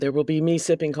There will be me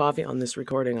sipping coffee on this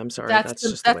recording. I'm sorry. That's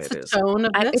just the way it is. Tone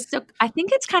of this. I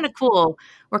think it's kind of cool.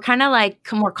 We're kind of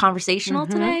like more conversational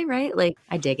today, right? Like,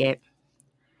 I dig it.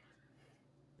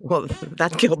 Well,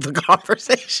 that killed the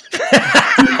conversation.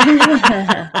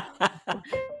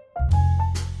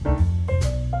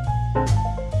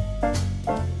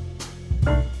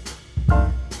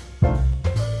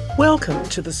 Welcome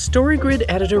to the StoryGrid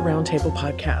Editor Roundtable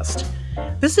podcast.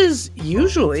 This is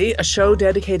usually a show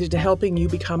dedicated to helping you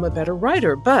become a better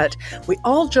writer, but we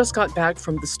all just got back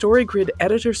from the StoryGrid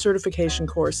Editor Certification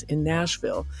course in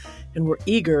Nashville, and we're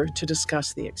eager to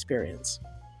discuss the experience.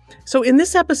 So in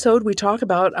this episode, we talk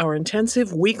about our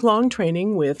intensive week-long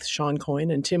training with Sean Coyne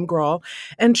and Tim Grahl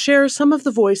and share some of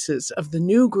the voices of the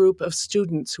new group of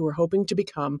students who are hoping to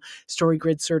become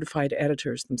StoryGrid certified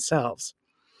editors themselves.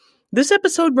 This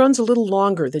episode runs a little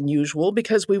longer than usual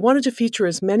because we wanted to feature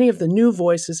as many of the new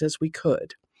voices as we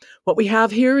could. What we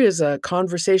have here is a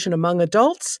conversation among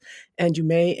adults, and you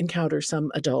may encounter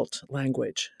some adult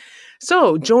language.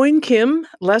 So join Kim,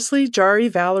 Leslie,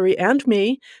 Jarie, Valerie, and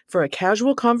me for a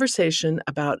casual conversation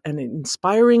about an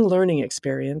inspiring learning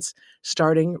experience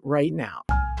starting right now.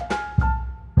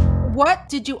 What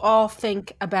did you all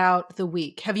think about the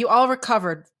week? Have you all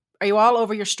recovered? Are you all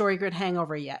over your StoryGrid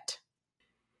hangover yet?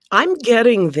 I'm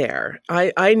getting there.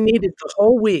 I needed the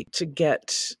whole week to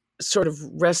get sort of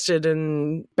rested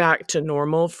and back to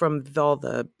normal from all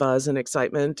the buzz and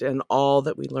excitement and all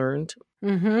that we learned.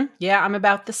 Yeah, I'm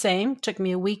about the same. Took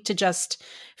me a week to just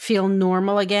feel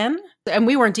normal again. And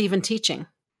we weren't even teaching.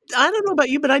 I don't know about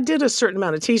you, but I did a certain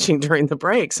amount of teaching during the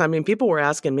breaks. I mean, people were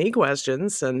asking me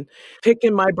questions and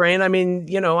picking my brain. I mean,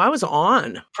 I was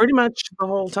on pretty much the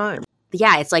whole time.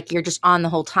 Yeah, it's like you're just on the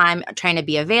whole time trying to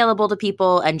be available to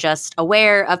people and just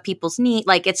aware of people's needs.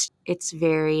 Like it's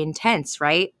very intense,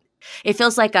 right? It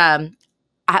feels like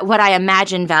what I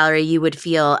imagine, Valerie, you would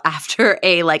feel after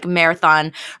a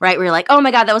marathon, right? Where you're like, oh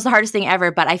my God, that was the hardest thing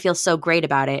ever, but I feel so great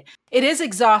about it. It is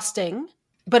exhausting,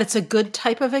 but it's a good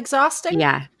type of exhausting.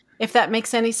 Yeah. If that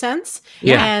makes any sense.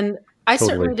 Yeah. And I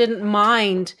certainly didn't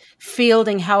mind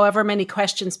fielding however many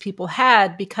questions people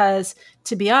had because,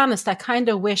 to be honest, I kind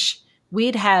of wish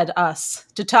we'd had us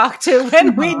to talk to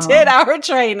when we did our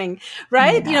training,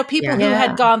 right? Yeah. People who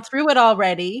had gone through it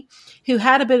already, who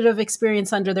had a bit of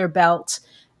experience under their belt,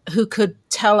 who could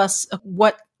tell us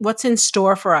what's in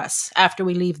store for us after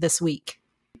we leave this week.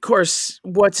 Of course,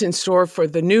 what's in store for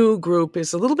the new group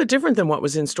is a little bit different than what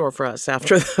was in store for us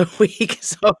after the week.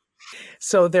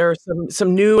 So there are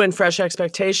some new and fresh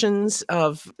expectations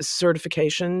of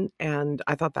certification, and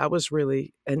I thought that was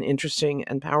really an interesting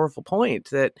and powerful point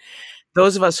that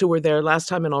those of us who were there last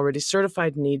time and already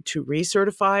certified need to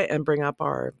recertify and bring up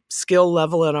our skill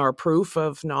level and our proof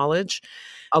of knowledge,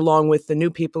 along with the new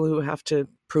people who have to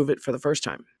prove it for the first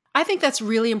time. I think that's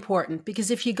really important because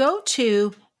if you go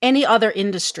to any other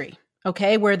industry,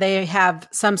 okay, where they have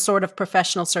some sort of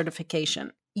professional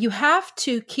certification, you have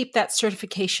to keep that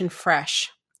certification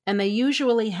fresh. And they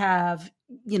usually have,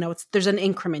 there's an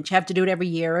increment. You have to do it every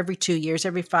year, every 2 years,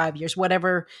 every 5 years,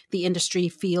 whatever the industry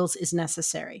feels is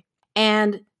necessary.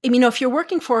 And, if you're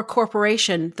working for a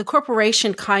corporation, the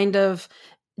corporation kind of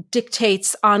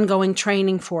dictates ongoing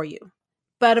training for you.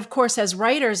 But of course, as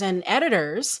writers and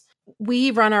editors,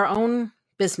 we run our own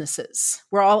businesses.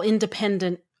 We're all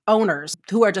independent owners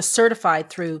who are just certified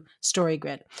through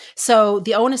StoryGrid. So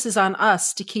the onus is on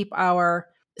us to keep our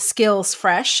skills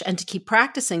fresh and to keep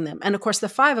practicing them. And of course, the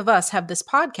 5 of us have this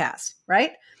podcast,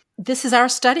 right? This is our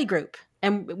study group,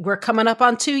 and we're coming up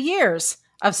on 2 years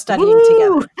of studying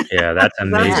together. Yeah, that's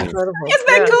amazing. That's incredible. Isn't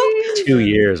that cool? 2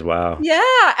 years, wow.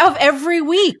 Yeah, of every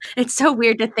week. It's so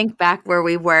weird to think back where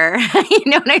we were, you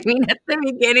know what I mean, at the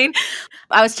beginning.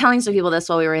 I was telling some people this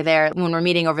while we were there, when we're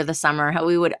meeting over the summer, how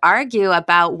we would argue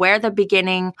about where the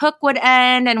beginning hook would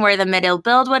end and where the middle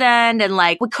build would end. And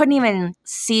we couldn't even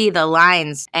see the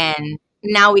lines. And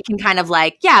now we can kind of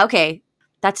okay,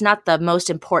 that's not the most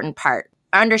important part.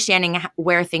 Understanding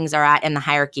where things are at in the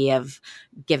hierarchy of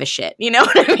give a shit. You know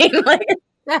what I mean?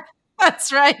 Yeah,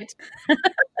 that's right.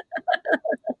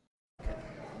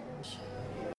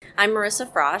 I'm Marissa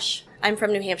Frosch. I'm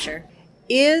from New Hampshire.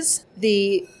 Is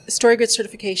the StoryGrid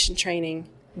certification training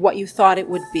what you thought it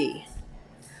would be?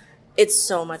 It's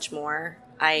so much more.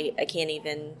 I can't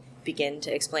even begin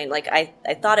to explain. I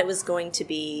thought it was going to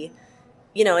be,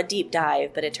 a deep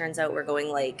dive, but it turns out we're going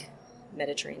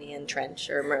Mediterranean Trench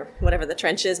or whatever the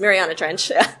trench is, Mariana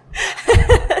Trench.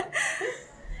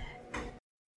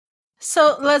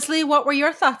 So, Leslie, what were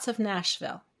your thoughts of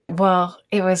Nashville? Well,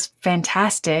 it was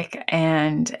fantastic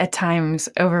and at times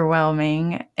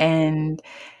overwhelming. And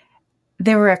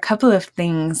there were a couple of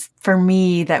things for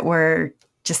me that were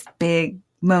just big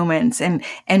moments. And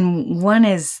one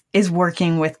is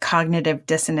working with cognitive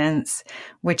dissonance,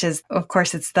 which is, of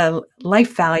course, it's the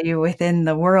life value within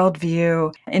the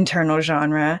worldview internal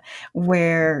genre,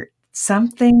 where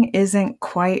something isn't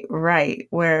quite right,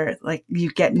 where like you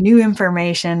get new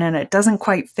information and it doesn't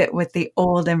quite fit with the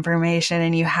old information,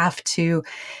 and you have to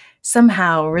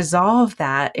somehow resolve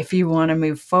that if you want to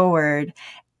move forward.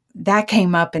 That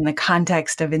came up in the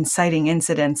context of inciting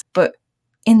incidents. But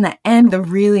in the end, the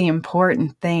really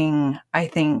important thing, I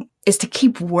think, is to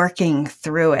keep working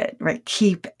through it, right?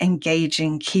 Keep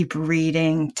engaging, keep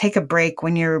reading, take a break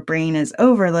when your brain is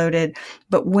overloaded.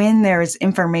 But when there's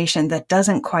information that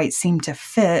doesn't quite seem to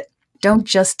fit, don't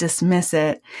just dismiss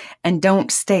it, and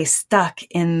don't stay stuck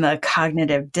in the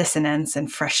cognitive dissonance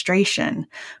and frustration,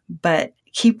 but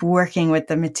keep working with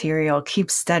the material,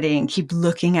 keep studying, keep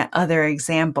looking at other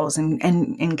examples,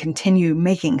 and continue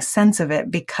making sense of it,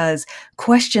 because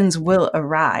questions will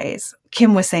arise.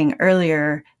 Kim was saying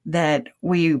earlier that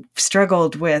we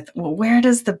struggled with, well, where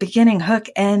does the beginning hook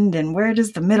end and where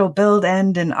does the middle build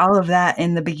end and all of that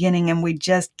in the beginning, and we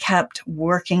just kept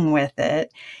working with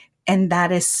it. And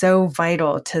that is so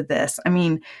vital to this. I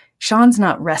mean, Sean's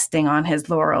not resting on his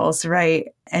laurels, right?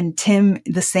 And Tim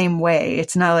the same way.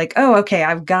 It's not like, oh, okay,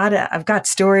 I've got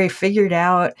story figured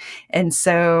out, and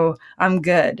so I'm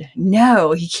good.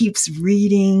 No, he keeps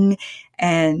reading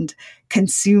and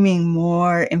consuming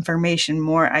more information,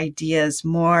 more ideas,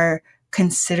 more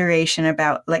consideration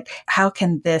about like, how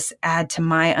can this add to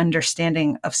my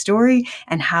understanding of story,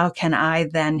 and how can I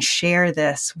then share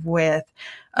this with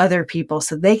other people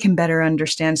so they can better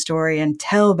understand story and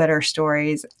tell better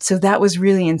stories. So that was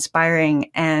really inspiring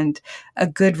and a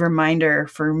good reminder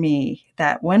for me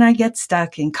that when I get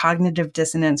stuck in cognitive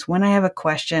dissonance, when I have a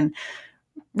question,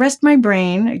 rest my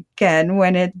brain again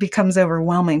when it becomes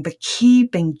overwhelming, but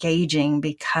keep engaging,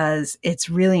 because it's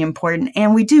really important.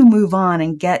 And we do move on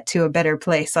and get to a better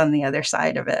place on the other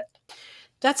side of it.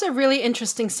 That's a really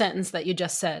interesting sentence that you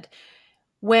just said.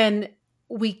 When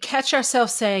we catch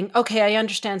ourselves saying, okay, I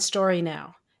understand story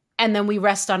now, and then we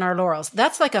rest on our laurels,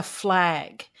 that's like a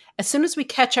flag. As soon as we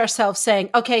catch ourselves saying,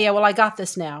 okay, yeah, well, I got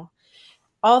this now,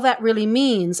 all that really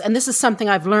means, and this is something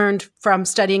I've learned from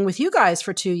studying with you guys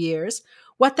for 2 years,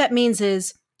 what that means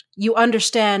is you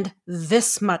understand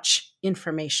this much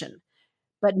information.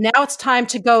 But now it's time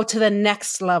to go to the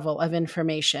next level of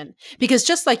information. Because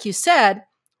just like you said,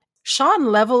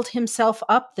 Sean leveled himself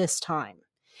up this time.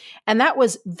 And that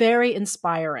was very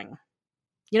inspiring.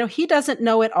 You know, he doesn't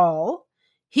know it all.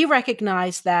 He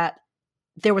recognized that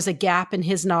there was a gap in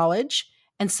his knowledge,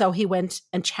 and so he went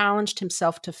and challenged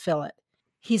himself to fill it.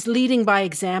 He's leading by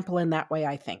example in that way,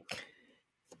 I think.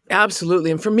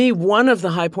 Absolutely. And for me, one of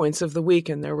the high points of the week,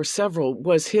 and there were several,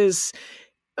 was his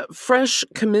fresh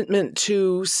commitment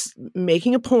to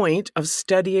making a point of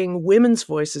studying women's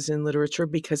voices in literature,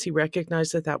 because he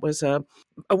recognized that that was a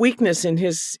weakness in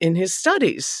his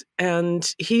studies.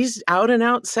 And he's out and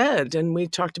out said, and we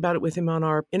talked about it with him on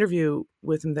our interview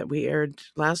with him that we aired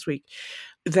last week,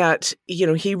 that, you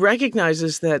know, he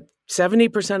recognizes that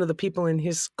 70% of the people in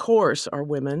his course are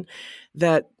women,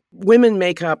 that women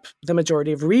make up the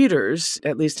majority of readers,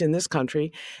 at least in this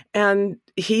country. And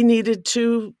he needed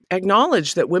to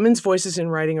acknowledge that women's voices in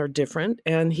writing are different.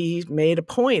 And he made a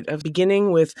point of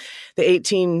beginning with the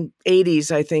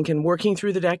 1880s, I think, and working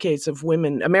through the decades of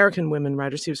women, American women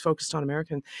writers. He was focused on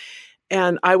American.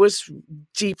 And I was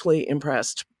deeply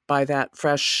impressed by that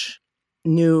fresh,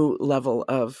 new level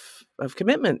of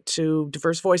commitment to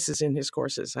diverse voices in his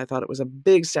courses. I thought it was a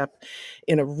big step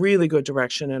in a really good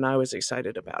direction, and I was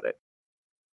excited about it.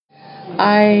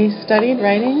 I studied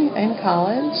writing in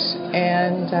college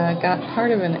and got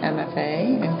part of an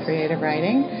MFA in creative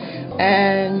writing.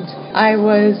 And I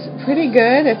was pretty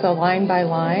good at the line by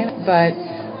line, but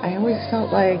I always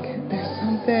felt like there's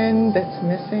something that's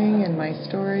missing in my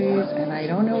stories, and I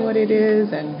don't know what it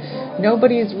is, and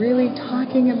nobody's really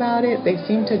talking about it. They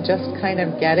seem to just kind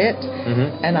of get it,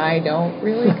 and I don't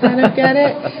really kind of get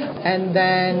it. And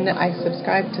then I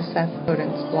subscribed to Seth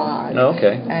Godin's blog. Oh,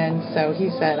 okay. And so he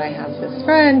said, I have this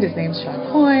friend, his name's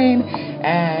Sean Coyne,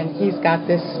 and he's got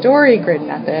this story grid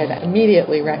method. I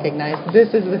immediately recognized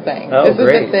this is the thing. Oh, this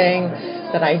great. is the thing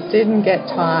that I didn't get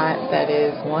taught, that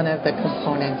is one of the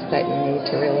components that you need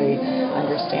to really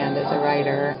understand as a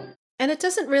writer. And it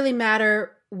doesn't really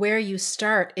matter where you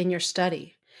start in your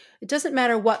study. It doesn't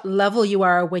matter what level you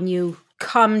are when you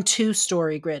come to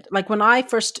StoryGrid. Like when I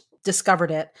first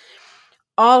discovered it,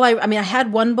 I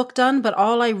had one book done, but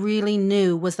all I really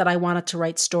knew was that I wanted to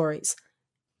write stories.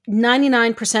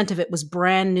 99% of it was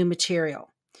brand new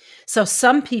material. So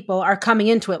some people are coming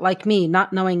into it like me,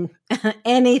 not knowing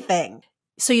anything.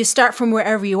 So you start from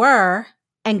wherever you are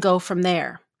and go from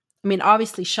there. I mean,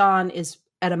 obviously, Sean is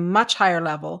at a much higher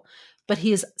level, but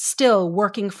he is still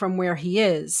working from where he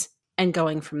is and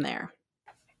going from there.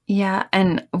 Yeah.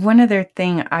 And one other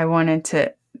thing I wanted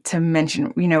to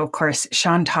mention, of course,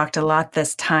 Sean talked a lot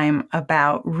this time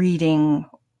about reading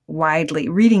widely,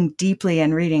 reading deeply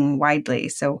and reading widely.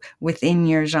 So within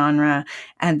your genre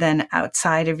and then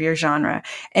outside of your genre.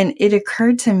 And it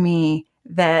occurred to me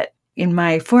that in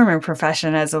my former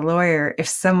profession as a lawyer, if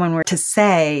someone were to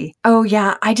say, oh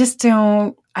yeah, I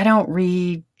don't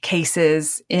read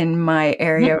cases in my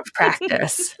area of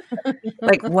practice.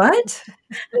 Like, what?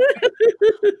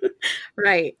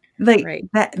 Right. Like right.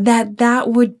 that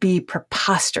would be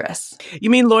preposterous. You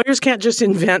mean lawyers can't just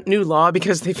invent new law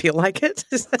because they feel like it?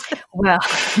 Well,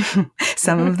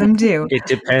 some of them do. It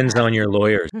depends on your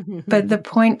lawyers. But the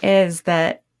point is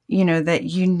that, that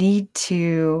you need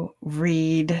to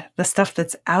read the stuff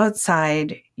that's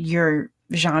outside your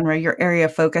genre, your area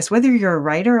of focus, whether you're a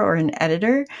writer or an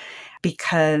editor,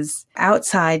 because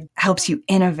outside helps you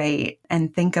innovate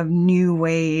and think of new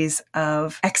ways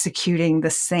of executing the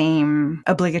same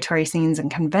obligatory scenes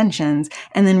and conventions.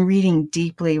 And then reading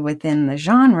deeply within the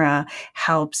genre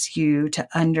helps you to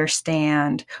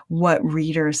understand what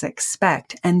readers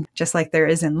expect. And just like there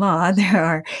is in law, there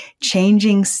are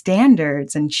changing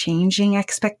standards and changing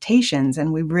expectations,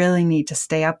 and we really need to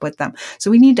stay up with them.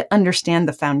 So we need to understand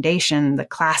the foundation, the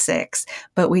classics,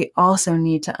 but we also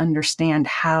need to understand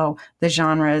how the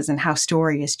genres and how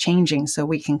story is changing so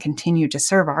we can continue to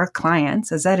serve our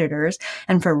clients as editors,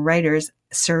 and for writers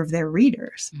serve their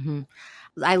readers. Mm-hmm.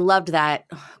 I loved that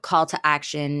call to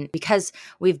action because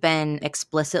we've been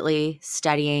explicitly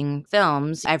studying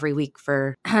films every week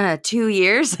for 2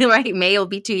 years, right? May will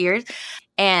be 2 years.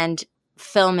 And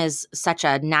film is such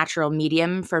a natural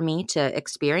medium for me to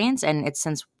experience. And it's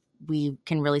since we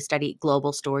can really study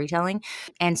global storytelling.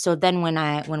 And so then when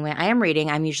I am reading,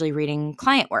 I'm usually reading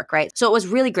client work, right? So it was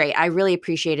really great. I really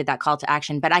appreciated that call to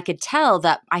action, but I could tell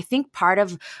that I think part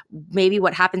of maybe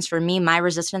what happens for me, my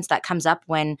resistance that comes up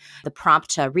when the prompt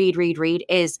to read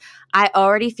is I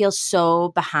already feel so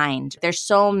behind. There's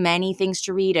so many things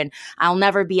to read and I'll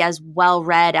never be as well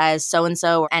read as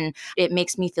so-and-so. And it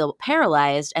makes me feel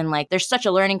paralyzed. And like, there's such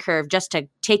a learning curve just to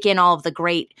take in all of the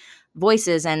great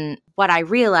voices. And what I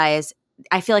realize,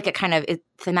 I feel like it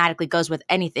thematically goes with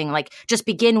anything, like just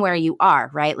begin where you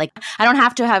are, right? Like I don't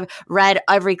have to have read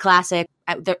every classic.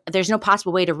 There's no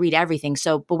possible way to read everything.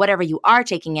 So, but whatever you are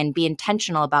taking in, be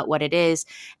intentional about what it is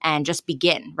and just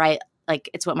begin, right? Like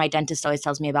it's what my dentist always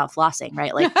tells me about flossing,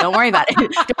 right? Like, don't worry about it.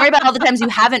 Don't worry about all the times you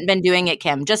haven't been doing it,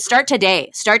 Kim. Just start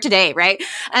today, right?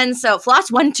 And so floss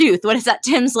one tooth. What is that?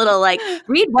 Tim's little like,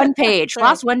 read one page,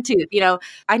 floss one tooth.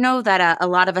 I know that a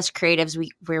lot of us creatives,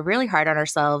 we're really hard on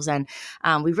ourselves and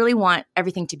we really want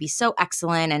everything to be so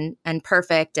excellent and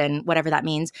perfect and whatever that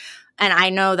means. And I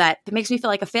know that it makes me feel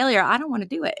like a failure. I don't want to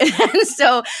do it.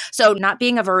 And so not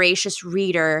being a voracious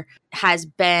reader has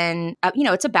been,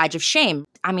 it's a badge of shame.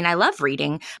 I mean, I love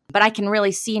reading, but I can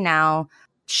really see now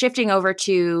shifting over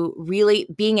to really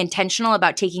being intentional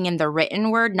about taking in the written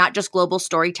word, not just global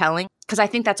storytelling. Because I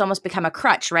think that's almost become a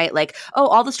crutch, right? Like, oh,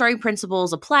 all the story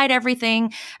principles apply to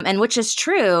everything, and which is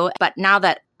true. But now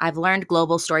that I've learned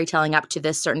global storytelling up to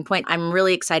this certain point, I'm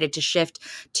really excited to shift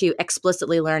to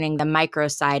explicitly learning the micro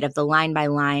side of the line by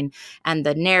line and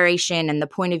the narration and the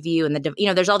point of view. And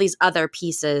there's all these other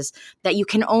pieces that you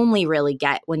can only really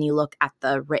get when you look at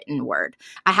the written word.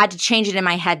 I had to change it in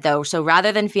my head though. So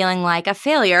rather than feeling like a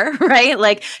failure, right?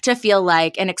 Like to feel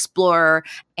like an explorer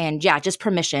and just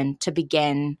permission to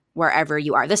begin wherever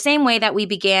you are. The same way that we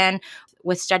began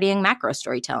with studying macro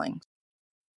storytelling.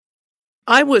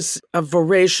 I was a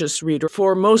voracious reader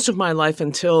for most of my life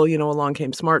until, along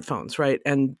came smartphones, right?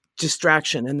 And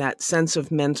distraction and that sense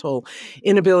of mental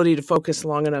inability to focus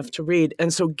long enough to read.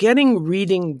 And so getting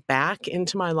reading back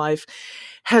into my life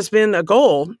has been a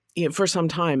goal for some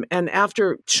time. And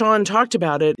after Sean talked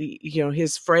about it,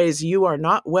 his phrase, "You are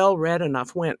not well read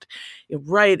enough," went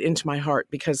right into my heart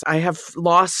because I have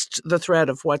lost the thread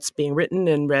of what's being written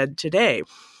and read today.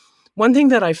 One thing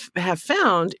that I have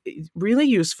found really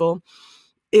useful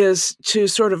is to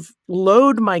sort of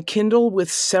load my Kindle with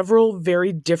several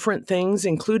very different things,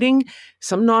 including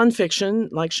some nonfiction,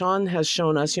 like Sean has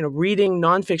shown us, reading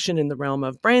nonfiction in the realm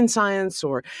of brain science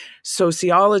or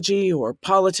sociology or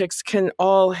politics can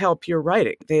all help your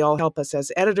writing. They all help us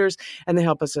as editors and they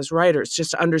help us as writers,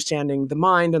 just understanding the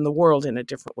mind and the world in a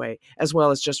different way, as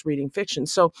well as just reading fiction.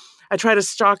 So I try to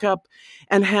stock up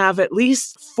and have at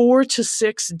least 4 to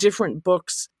 6 different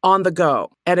books on the go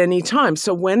at any time.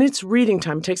 So when it's reading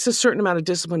time, it takes a certain amount of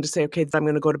discipline to say, say, okay, I'm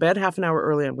going to go to bed half an hour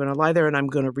early. I'm going to lie there and I'm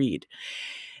going to read.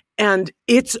 And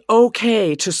it's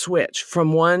okay to switch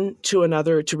from one to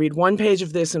another, to read one page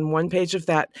of this and one page of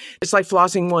that. It's like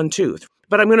flossing one tooth.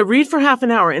 But I'm going to read for half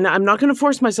an hour, and I'm not going to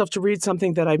force myself to read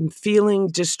something that I'm feeling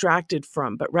distracted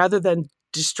from. But rather than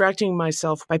distracting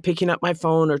myself by picking up my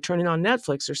phone or turning on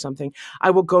Netflix or something,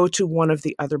 I will go to one of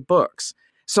the other books.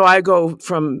 So I go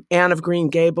from Anne of Green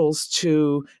Gables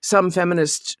to some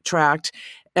feminist tract,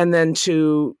 and then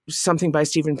to something by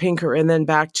Steven Pinker, and then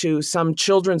back to some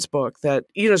children's book that,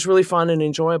 is really fun and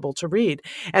enjoyable to read,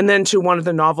 and then to one of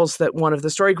the novels that one of the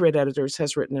Story Grid editors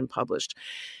has written and published.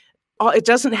 It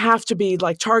doesn't have to be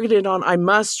like targeted on, I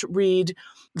must read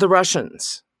the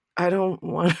Russians. I don't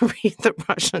want to read the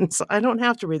Russians. I don't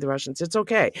have to read the Russians. It's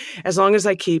okay, as long as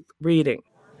I keep reading.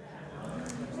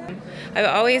 I've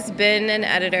always been an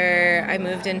editor. I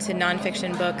moved into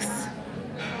nonfiction books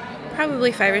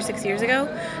probably 5 or 6 years ago.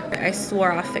 I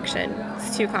swore off fiction.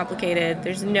 It's too complicated.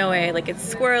 There's no way.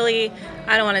 It's squirrely.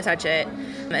 I don't want to touch it.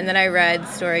 And then I read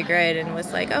Story Grid and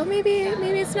was like, oh, maybe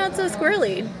it's not so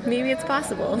squirrely. Maybe it's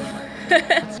possible.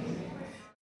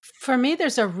 For me,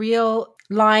 there's a real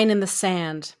line in the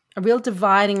sand, a real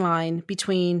dividing line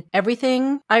between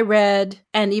everything I read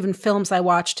and even films I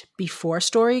watched before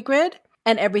Story Grid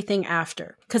and everything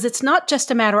after. Because it's not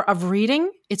just a matter of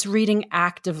reading, it's reading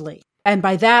actively. And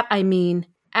by that, I mean,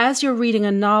 as you're reading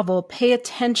a novel, pay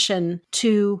attention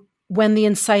to when the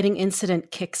inciting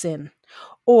incident kicks in.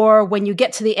 Or when you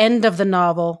get to the end of the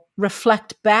novel,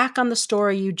 reflect back on the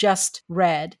story you just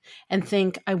read and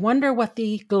think, I wonder what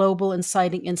the global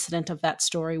inciting incident of that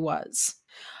story was.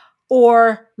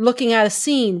 Or looking at a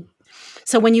scene.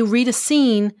 So when you read a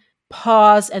scene,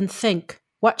 pause and think,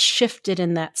 what shifted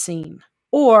in that scene?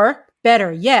 Or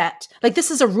better yet,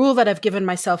 this is a rule that I've given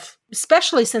myself,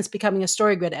 especially since becoming a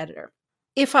Story Grid editor.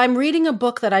 If I'm reading a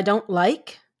book that I don't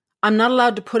like, I'm not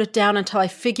allowed to put it down until I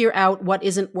figure out what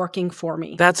isn't working for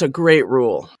me. That's a great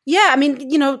rule. Yeah,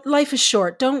 life is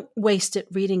short. Don't waste it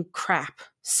reading crap.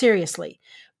 Seriously.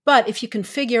 But if you can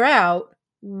figure out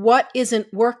what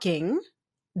isn't working,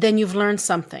 then you've learned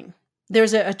something.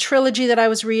 There's a trilogy that I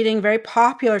was reading, very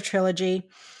popular trilogy.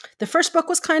 The first book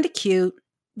was kind of cute.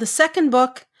 The second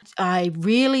book, I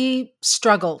really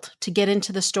struggled to get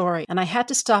into the story, and I had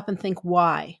to stop and think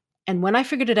why. And when I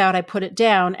figured it out, I put it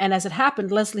down. And as it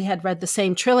happened, Leslie had read the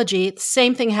same trilogy. The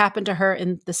same thing happened to her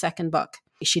in the second book.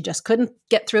 She just couldn't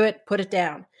get through it, put it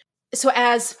down. So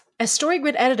as Story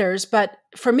Grid editors, but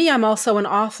for me, I'm also an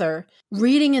author,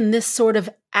 reading in this sort of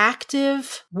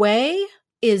active way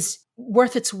is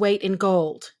worth its weight in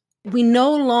gold. We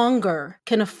no longer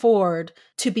can afford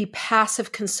to be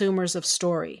passive consumers of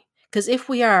story. Because if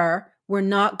we are, we're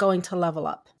not going to level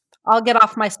up. I'll get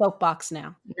off my soapbox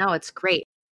now. No, it's great.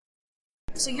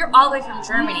 So you're all the way from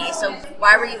Germany, so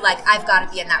why were you like, I've got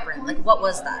to be in that room? What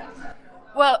was that?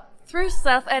 Well, through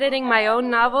self-editing my own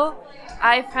novel,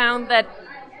 I found that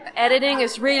editing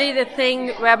is really the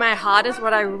thing where my heart is,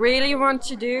 what I really want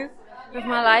to do with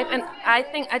my life. And I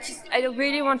think I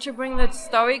really want to bring the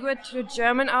Story Grid to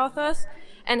German authors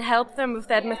and help them with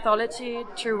that mythology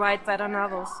to write better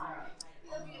novels.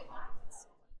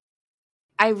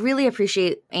 I really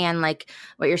appreciate, Anne,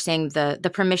 what you're saying,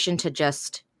 the permission to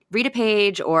just read a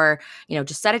page or,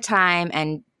 just set a time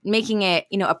and making it,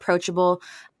 approachable.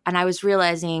 And I was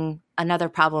realizing another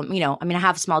problem, I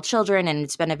have small children and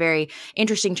it's been a very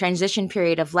interesting transition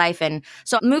period of life. And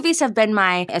so movies have been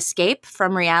my escape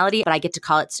from reality, but I get to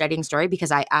call it studying story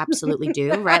because I absolutely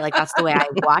do, right? That's the way I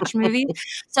watch movies.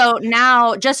 So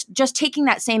now just taking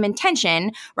that same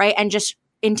intention, right? And just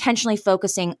intentionally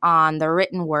focusing on the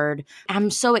written word. I'm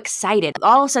so excited.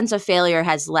 All sense of failure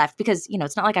has left because,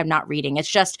 it's not like I'm not reading. It's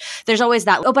just, there's always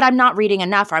that, but I'm not reading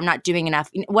enough or I'm not doing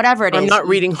enough, whatever it is. I'm not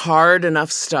reading hard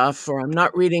enough stuff or I'm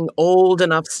not reading old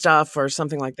enough stuff or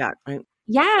something like that, right?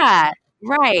 Yeah.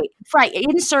 Right.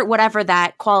 Insert whatever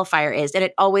that qualifier is. And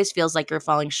it always feels like you're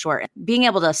falling short. Being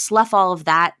able to slough all of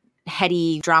that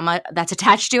heady drama that's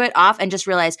attached to it off and just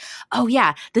realize, oh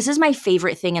yeah, this is my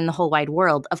favorite thing in the whole wide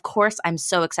world. Of course, I'm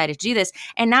so excited to do this.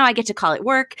 And now I get to call it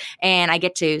work and I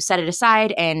get to set it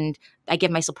aside and I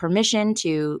give myself permission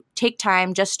to take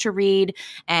time just to read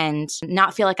and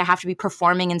not feel like I have to be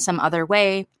performing in some other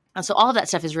way. And so all of that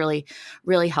stuff is really,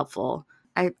 really helpful.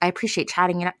 I appreciate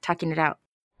talking it out.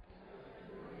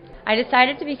 I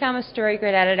decided to become a Story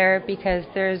Grid editor because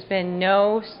there's been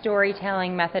no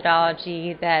storytelling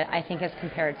methodology that I think has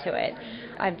compared to it.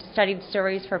 I've studied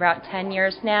stories for about 10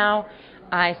 years now.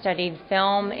 I studied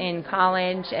film in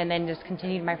college and then just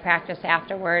continued my practice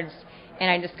afterwards.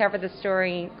 And I discovered the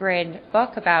Story Grid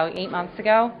book about 8 months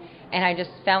ago. and I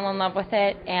just fell in love with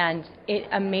it. And it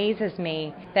amazes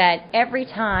me that every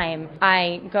time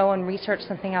I go and research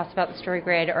something else about the Story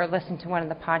Grid or listen to one of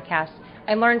the podcasts,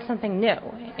 I learn something new.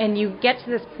 And you get to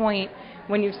this point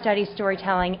when you study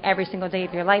storytelling every single day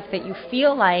of your life that you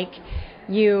feel like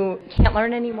you can't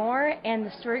learn anymore, and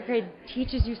the Story Grid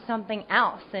teaches you something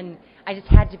else. And I just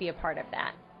had to be a part of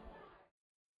that.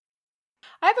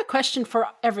 I have a question for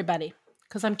everybody,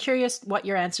 because I'm curious what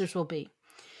your answers will be.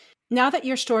 Now that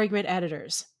you're Story Grid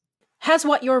editors, has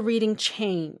what you're reading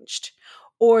changed?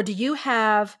 Or do you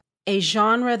have a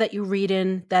genre that you read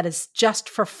in that is just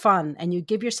for fun, and you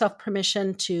give yourself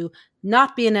permission to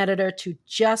not be an editor, to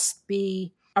just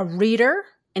be a reader?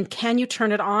 And can you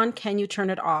turn it on? Can you turn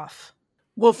it off?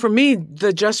 Well, for me,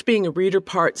 the just being a reader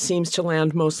part seems to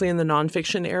land mostly in the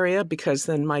nonfiction area, because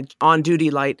then my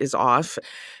on-duty light is off,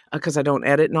 because I don't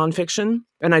edit nonfiction,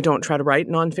 and I don't try to write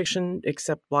nonfiction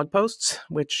except blog posts,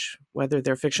 which, whether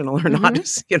they're fictional or not,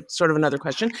 is sort of another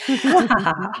question.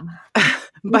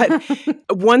 But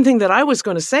one thing that I was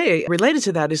going to say related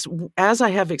to that is, as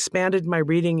I have expanded my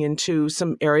reading into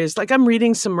some areas, like I'm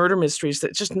reading some murder mysteries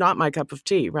that's just not my cup of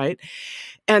tea, right?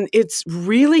 And it's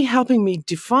really helping me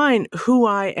define who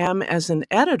I am as an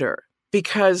editor,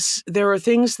 because there are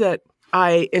things that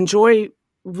I enjoy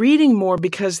reading more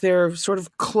because they're sort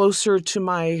of closer to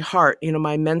my heart,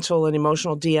 my mental and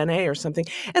emotional DNA or something.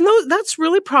 And that's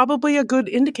really probably a good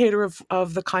indicator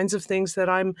of the kinds of things that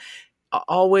I'm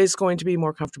always going to be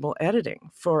more comfortable editing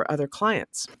for other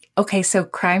clients. Okay, so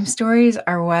crime stories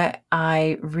are what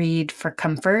I read for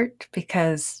comfort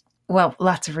because, well,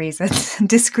 lots of reasons.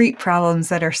 Discrete problems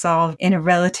that are solved in a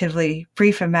relatively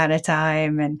brief amount of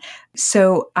time. And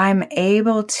so I'm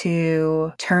able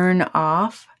to turn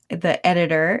off the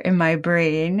editor in my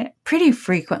brain pretty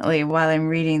frequently while I'm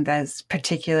reading those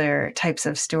particular types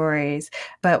of stories.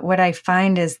 But what I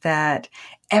find is that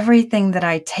everything that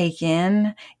I take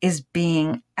in is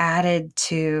being added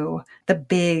to the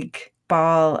big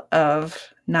ball of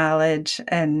knowledge,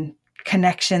 and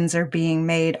connections are being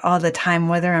made all the time,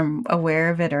 whether I'm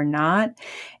aware of it or not.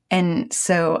 And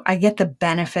so I get the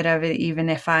benefit of it even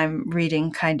if I'm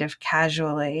reading kind of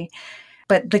casually.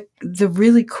 But the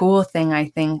really cool thing, I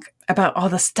think, about all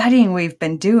the studying we've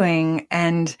been doing,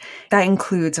 and that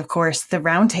includes, of course, the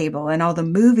roundtable and all the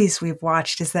movies we've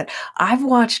watched, is that I've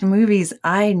watched movies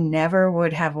I never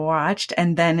would have watched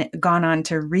and then gone on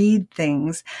to read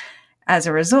things as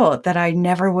a result that I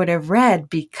never would have read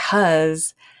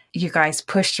because you guys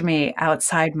pushed me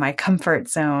outside my comfort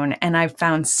zone. And I've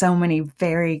found so many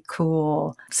very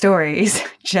cool stories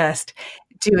just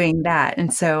doing that.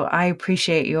 And so I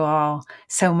appreciate you all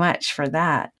so much for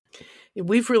that.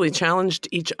 We've really challenged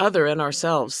each other and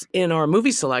ourselves in our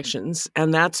movie selections,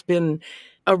 and that's been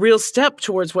a real step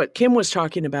towards what Kim was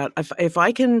talking about. If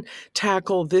I can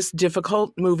tackle this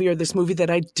difficult movie or this movie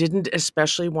that I didn't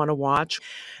especially want to watch,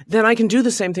 then I can do the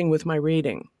same thing with my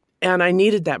reading. And I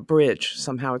needed that bridge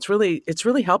somehow. It's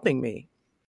really helping me.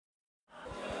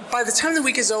 By the time the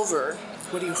week is over,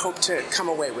 what do you hope to come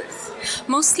away with?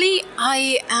 Mostly,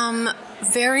 I am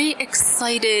very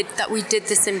excited that we did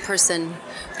this in person,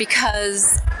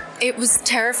 because it was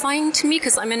terrifying to me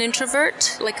because I'm an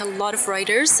introvert, like a lot of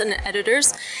writers and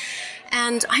editors.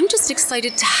 And I'm just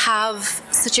excited to have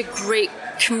such a great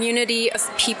community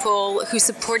of people who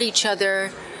support each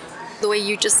other the way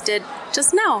you just did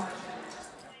just now.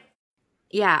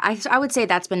 Yeah, I would say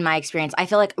that's been my experience. I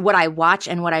feel like what I watch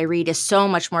and what I read is so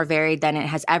much more varied than it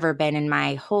has ever been in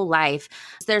my whole life.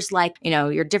 There's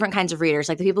your different kinds of readers,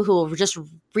 like the people who will just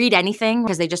read anything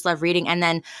because they just love reading. And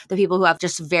then the people who have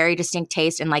just very distinct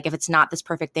taste. And if it's not this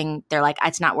perfect thing, they're like,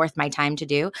 it's not worth my time to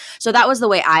do. So that was the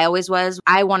way I always was.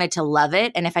 I wanted to love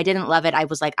it. And if I didn't love it, I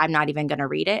was like, I'm not even going to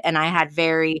read it. And I had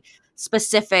very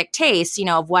specific tastes,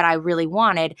 of what I really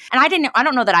wanted. And I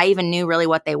don't know that I even knew really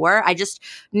what they were. I just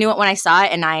knew it when I saw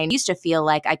it. And I used to feel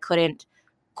like I couldn't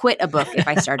quit a book if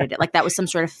I started it. Like that was some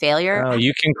sort of failure. Oh,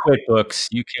 you can quit books.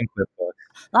 You can quit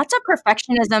books. Lots of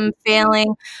perfectionism,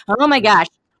 failing. Oh my gosh.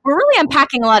 We're really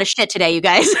unpacking a lot of shit today, you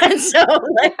guys. And so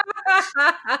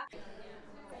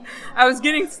I was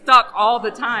getting stuck all the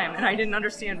time and I didn't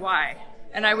understand why.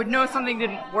 And I would know something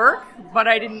didn't work, but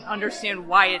I didn't understand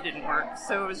why it didn't work.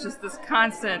 So it was just this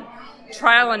constant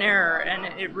trial and error, and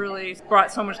it really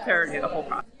brought so much clarity to the whole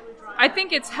process. I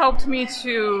think it's helped me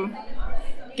to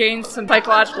gain some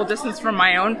psychological distance from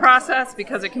my own process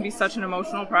because it can be such an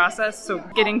emotional process. So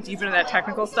getting deep into that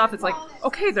technical stuff, it's like,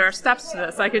 okay, there are steps to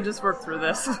this. I can just work through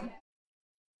this.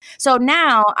 So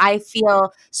now I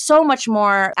feel so much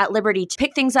more at liberty to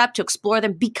pick things up, to explore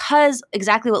them, because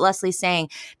exactly what Leslie's saying,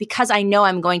 because I know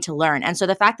I'm going to learn. And so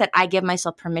the fact that I give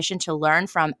myself permission to learn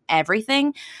from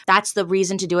everything, that's the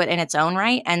reason to do it in its own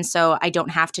right. And so I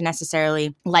don't have to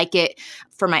necessarily like it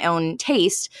for my own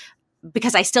taste,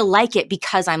 because I still like it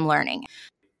because I'm learning.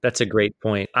 That's a great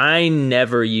point. I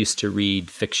never used to read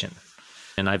fiction,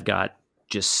 and I've got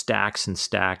just stacks and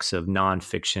stacks of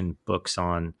nonfiction books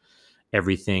on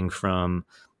everything from,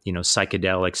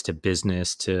 psychedelics to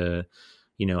business to,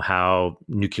 how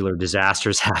nuclear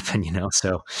disasters happen,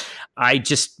 So I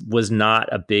just was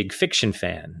not a big fiction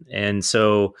fan. And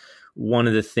so one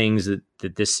of the things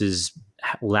that this has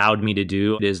allowed me to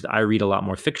do is I read a lot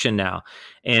more fiction now.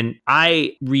 And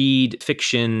I read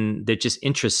fiction that just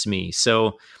interests me.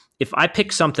 So if I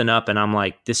pick something up and I'm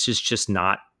like, this is just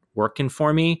not working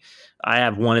for me, I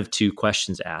have one of two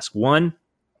questions to ask. One,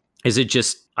 is it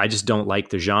just, I just don't like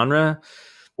the genre?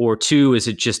 Or two, is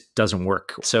it just doesn't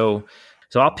work? So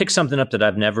I'll pick something up that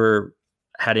I've never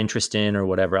had interest in or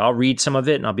whatever. I'll read some of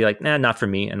it and I'll be like, nah, not for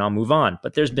me. And I'll move on.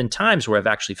 But there's been times where I've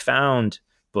actually found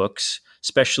books,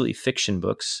 especially fiction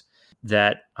books,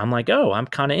 that I'm like, oh, I'm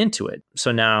kind of into it.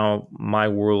 So now my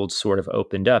world sort of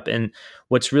opened up. And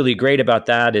what's really great about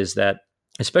that is that,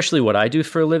 especially what I do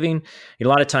for a living, a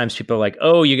lot of times people are like,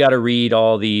 oh, you got to read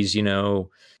all these,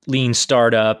 lean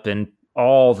startup and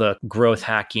all the growth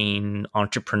hacking,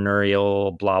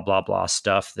 entrepreneurial, blah, blah, blah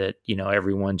stuff that,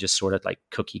 everyone just sort of like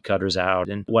cookie cutters out.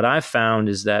 And what I've found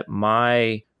is that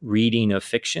my reading of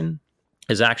fiction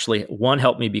has actually, one,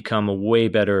 helped me become a way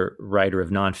better writer of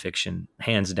nonfiction,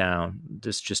 hands down.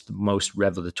 This is just the most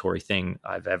revelatory thing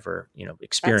I've ever,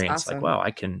 experienced. Awesome. Like, wow,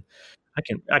 I can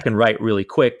write really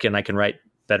quick and I can write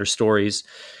better stories.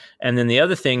 And then the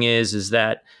other thing is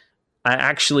that I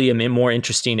actually am more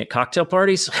interesting at cocktail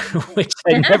parties, which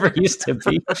I never used to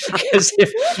be. Because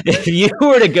if you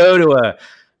were to go to a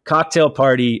cocktail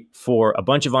party for a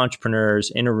bunch of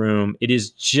entrepreneurs in a room, it is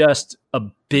just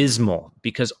abysmal,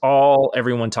 because all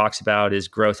everyone talks about is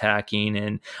growth hacking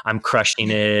and I'm crushing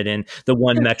it and the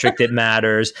one metric that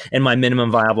matters and my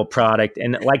minimum viable product.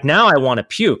 And like now I want to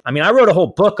puke. I mean, I wrote a whole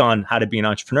book on how to be an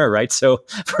entrepreneur, right? So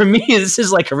for me, this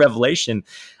is like a revelation.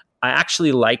 I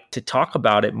actually like to talk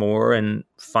about it more and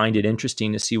find it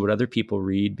interesting to see what other people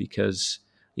read, because,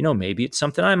 maybe it's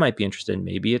something I might be interested in.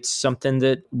 Maybe it's something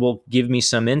that will give me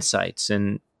some insights.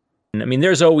 And I mean,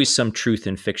 there's always some truth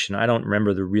in fiction. I don't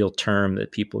remember the real term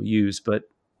that people use, but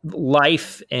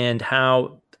life and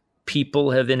how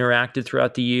people have interacted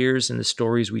throughout the years and the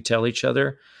stories we tell each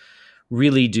other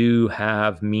really do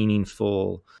have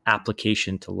meaningful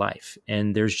application to life.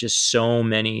 And there's just so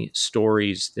many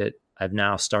stories that I've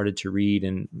now started to read,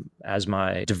 and as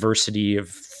my diversity of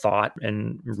thought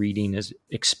and reading has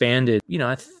expanded,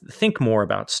 I think more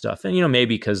about stuff. And,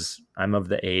 maybe because I'm of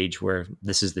the age where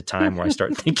this is the time where I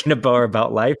start thinking more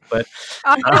about life. But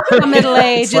middle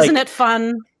age, isn't it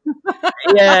fun?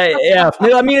 Yeah.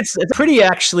 I mean, it's pretty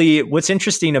actually. What's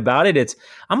interesting about it,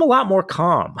 I'm a lot more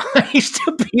calm. I used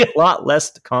to be a lot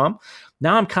less calm.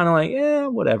 Now I'm kind of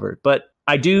like, whatever. But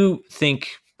I do think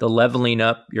the leveling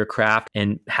up your craft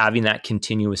and having that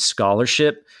continuous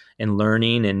scholarship and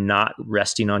learning and not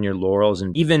resting on your laurels,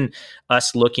 and even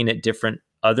us looking at different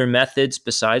other methods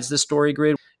besides the story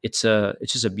grid, it's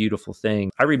just a beautiful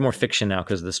thing. I read more fiction now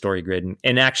because of the story grid,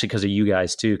 and actually because of you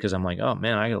guys too, because I'm like, oh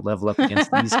man, I got to level up against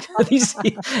these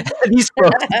folks.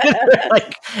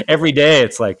 Like every day,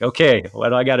 it's like, okay, what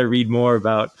do I got to read more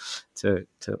about to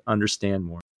understand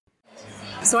more?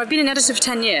 So I've been an editor for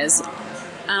 10 years.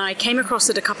 And I came across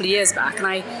it a couple of years back, and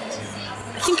I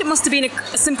think it must have been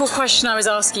a simple question I was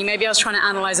asking. Maybe I was trying to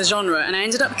analyze a genre, and I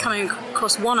ended up coming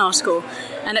across one article,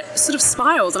 and it sort of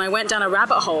spiraled, and I went down a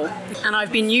rabbit hole. And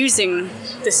I've been using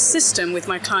this system with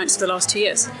my clients for the last 2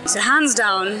 years. So hands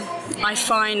down, I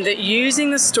find that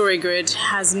using the story grid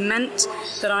has meant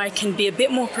that I can be a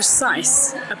bit more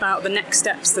precise about the next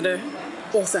steps that an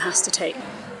author has to take.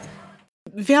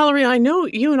 Valerie, I know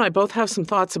you and I both have some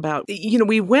thoughts about,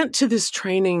 we went to this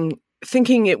training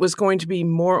thinking it was going to be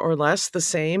more or less the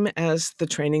same as the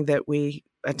training that we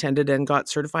attended and got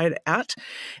certified at.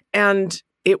 And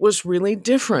it was really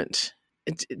different.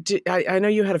 I know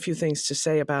you had a few things to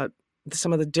say about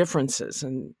some of the differences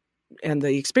and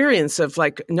the experience of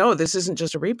like, no, this isn't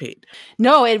just a repeat.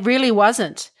 No, it really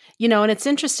wasn't. And it's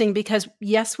interesting because,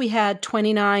 yes, we had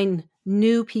 29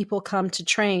 new people come to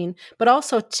train, but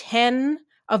also 10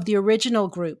 of the original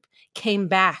group came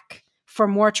back for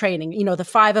more training, the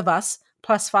 5 of us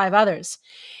plus 5 others.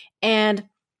 And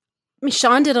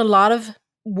Sean did a lot of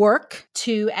work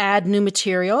to add new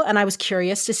material, and I was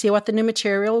curious to see what the new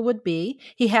material would be.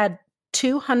 He had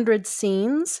 200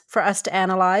 scenes for us to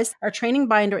analyze. Our training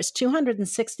binder is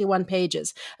 261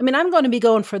 pages. I mean, I'm going to be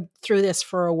going through this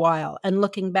for a while and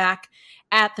looking back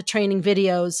at the training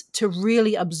videos to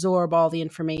really absorb all the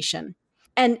information.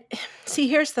 And see,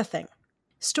 here's the thing.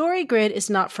 StoryGrid is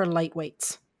not for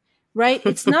lightweights, right?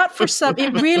 It's not for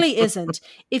it really isn't.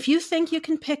 If you think you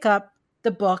can pick up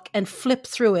the book and flip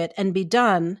through it and be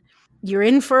done, you're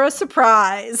in for a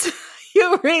surprise.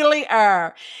 You really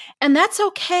are. And that's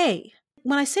okay.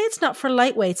 When I say it's not for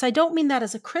lightweights, I don't mean that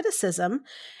as a criticism.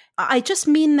 I just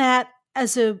mean that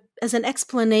as an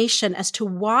explanation as to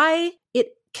why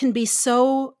it can be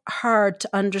so hard to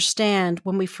understand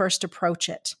when we first approach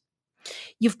it.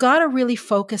 You've got to really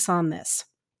focus on this.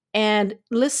 And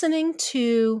listening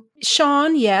to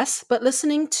Sean, yes, but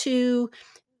listening to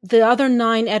the other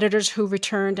 9 editors who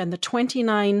returned and the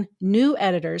 29 new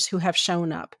editors who have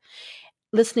shown up,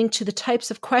 listening to the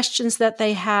types of questions that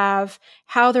they have,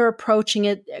 how they're approaching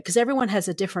it, because everyone has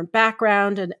a different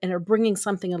background and are bringing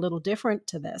something a little different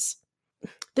to this.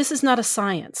 This is not a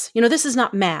science. This is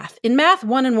not math. In math,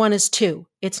 1 and 1 is 2.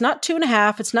 It's not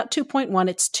 2.5. It's not 2.1.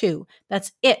 It's 2.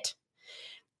 That's it.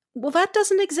 Well, that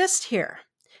doesn't exist here.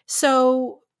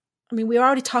 So, we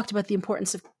already talked about the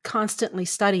importance of constantly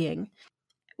studying.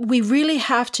 We really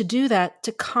have to do that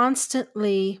to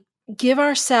constantly give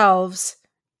ourselves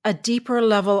a deeper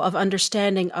level of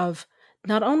understanding of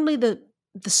not only the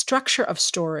structure of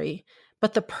story,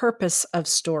 but the purpose of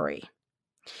story.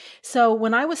 So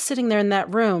when I was sitting there in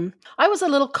that room, I was a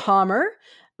little calmer.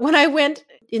 When I went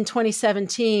in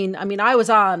 2017, I was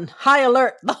on high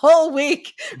alert the whole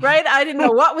week, right? I didn't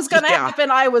know what was going to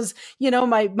happen. I was,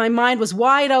 my mind was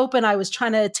wide open. I was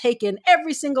trying to take in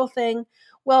every single thing.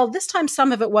 Well, this time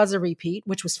some of it was a repeat,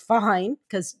 which was fine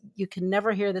because you can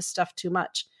never hear this stuff too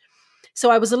much. So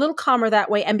I was a little calmer that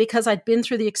way. And because I'd been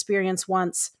through the experience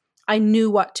once, I knew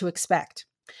what to expect.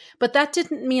 But that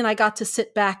didn't mean I got to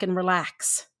sit back and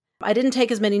relax. I didn't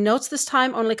take as many notes this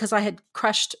time, only because I had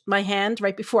crushed my hand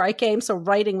right before I came. So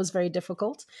writing was very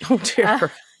difficult. Oh,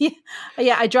 dear.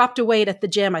 Yeah, I dropped a weight at the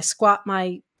gym. I squat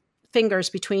my fingers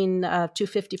between 2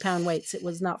 50-pound weights. It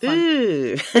was not fun.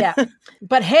 Ooh. Yeah.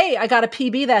 But hey, I got a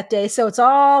PB that day, so it's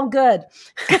all good.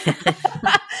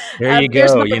 There you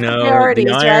go.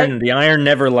 The iron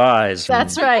never lies.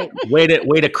 That's right. Way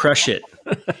to crush it.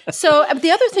 So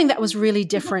the other thing that was really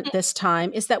different this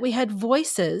time is that we had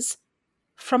voices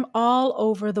from all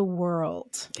over the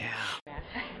world. Yeah.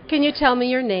 Can you tell me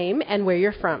your name and where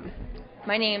you're from?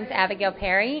 My name's Abigail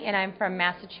Perry, and I'm from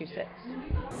Massachusetts.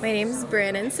 My name's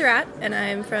Brandon Surratt, and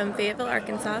I'm from Fayetteville,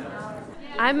 Arkansas.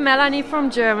 I'm Melanie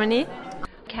from Germany.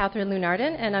 Catherine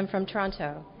Lunarden, and I'm from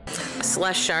Toronto.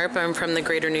 Celeste Sharp, I'm from the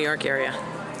greater New York area.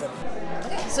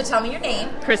 Okay, so tell me your name.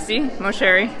 Christy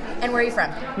Mosheri. And where are you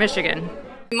from? Michigan.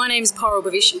 My name's Paro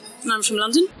Bavishi, and I'm from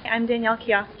London. I'm Danielle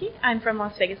Kioski. I'm from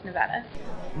Las Vegas, Nevada.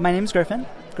 My name's Griffin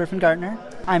Gartner.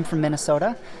 I'm from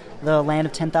Minnesota, the land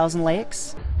of 10,000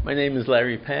 lakes. My name is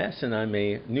Larry Pass, and I'm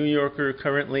a New Yorker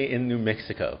currently in New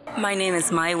Mexico. My name is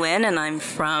Mai Wynn, and I'm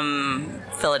from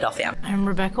Philadelphia. I'm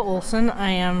Rebecca Olson.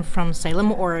 I am from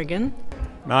Salem, Oregon.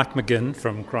 Mark McGinn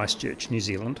from Christchurch, New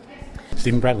Zealand.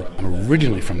 Stephen Bradley. I'm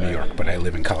originally from New York, but I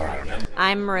live in Colorado now.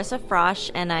 I'm Marissa Frosch,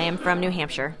 and I am from New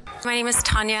Hampshire. My name is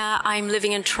Tanya. I'm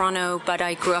living in Toronto, but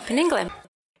I grew up in England.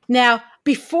 Now,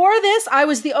 before this, I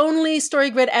was the only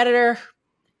StoryGrid editor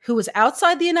who was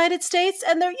outside the United States,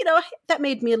 and there, that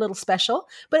made me a little special.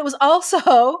 But it was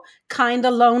also kind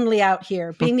of lonely out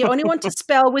here, being the only one to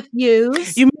spell with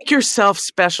U's. You make yourself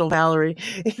special, Valerie.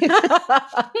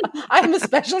 I'm a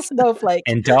special snowflake.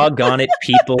 And doggone it,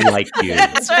 people like you.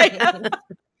 That's right.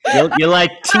 You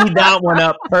like teed that one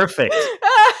up perfect.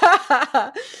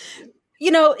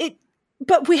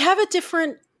 But we have a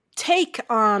different take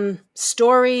on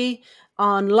story,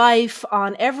 on life,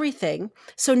 on everything.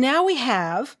 So now we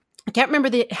have, I can't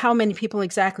remember how many people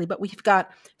exactly, but we've got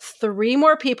 3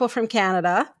 more people from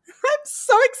Canada. I'm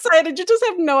so excited. You just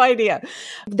have no idea.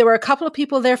 There were a couple of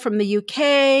people there from the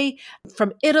UK,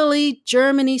 from Italy,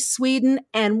 Germany, Sweden,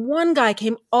 and one guy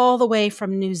came all the way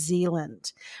from New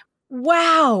Zealand.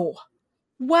 Wow.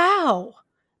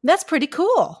 That's pretty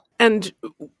cool. And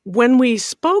when we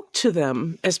spoke to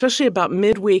them, especially about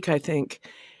midweek, I think,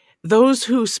 those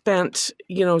who spent,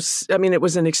 it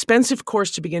was an expensive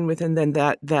course to begin with, and then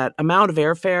that amount of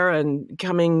airfare and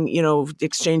coming,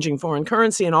 exchanging foreign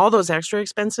currency and all those extra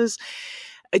expenses,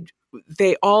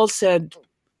 they all said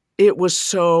it was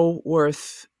so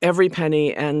worth every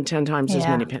penny and 10 times as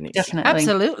many pennies.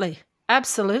 Definitely.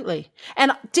 Absolutely.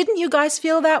 And didn't you guys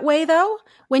feel that way, though,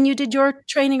 when you did your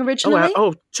training originally?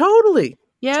 Oh, totally.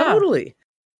 Yeah. Totally.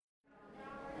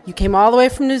 You came all the way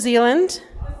from New Zealand.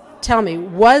 Tell me,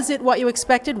 was it what you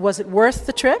expected? Was it worth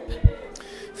the trip?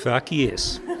 Fuck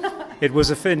yes. It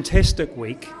was a fantastic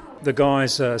week. The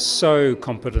guys are so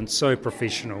competent, so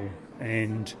professional,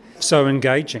 and so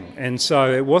engaging. And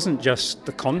so it wasn't just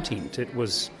the content, it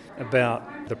was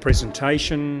about the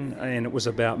presentation, and it was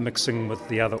about mixing with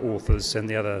the other authors and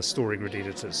the other Story Grid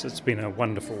editors. It's been a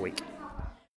wonderful week.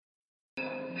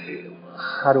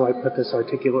 How do I put this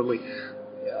articulately?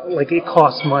 Like, it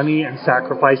cost money and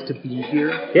sacrifice to be here.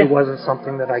 Yeah. It wasn't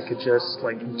something that I could just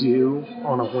do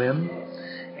on a whim.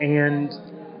 And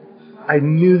I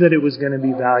knew that it was going to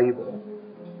be valuable.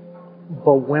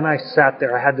 But when I sat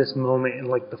there, I had this moment in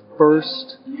the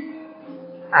first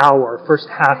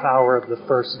half hour of the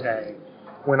first day,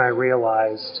 when I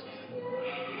realized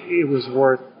it was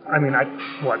worth, I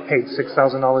paid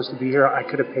 $6,000 to be here. I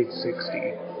could have paid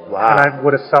 $60,000. Wow. And I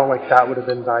would have felt like that would have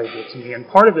been valuable to me. And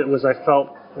part of it was I felt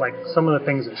like some of the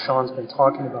things that Sean's been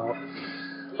talking about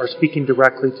are speaking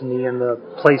directly to me in the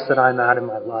place that I'm at in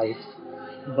my life.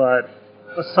 But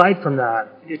aside from that,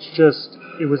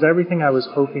 it was everything I was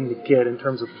hoping to get in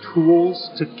terms of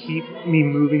tools to keep me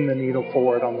moving the needle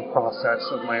forward on the process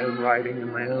of my own writing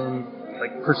and my own,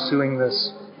 pursuing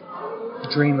this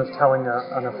dream of telling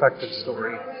an effective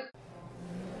story.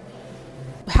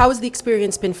 How has the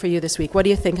experience been for you this week? What do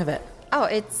you think of it? Oh,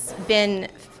 it's been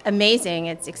amazing.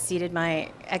 It's exceeded my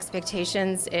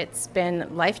expectations. It's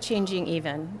been life-changing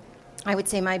even. I would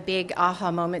say my big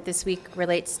aha moment this week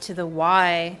relates to the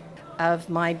why of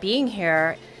my being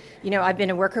here. I've been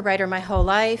a worker writer my whole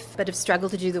life, but have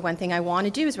struggled to do the one thing I want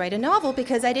to do is write a novel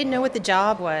because I didn't know what the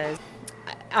job was.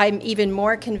 I'm even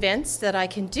more convinced that I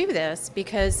can do this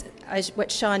because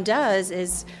what Sean does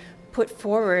is put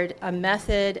forward a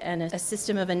method and a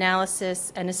system of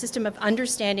analysis and a system of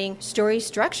understanding story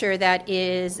structure that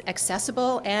is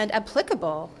accessible and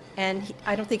applicable. And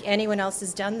I don't think anyone else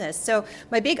has done this. So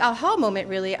my big aha moment,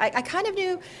 really, I kind of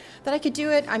knew that I could do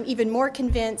it. I'm even more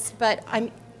convinced, but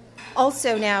I'm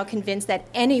also now convinced that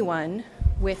anyone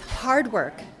with hard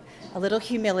work, a little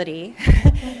humility,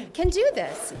 can do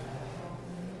this.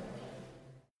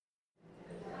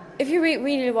 If you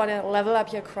really want to level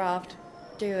up your craft,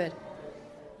 do it.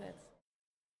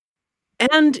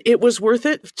 And it was worth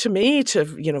it to me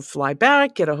to, fly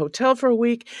back, get a hotel for a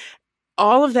week,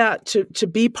 all of that to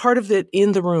be part of it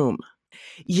in the room.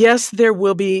 Yes, there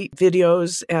will be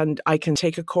videos and I can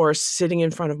take a course sitting in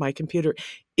front of my computer.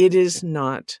 It is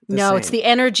not the same. It's the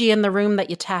energy in the room that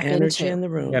you tap into. Energy in the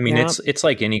room. It's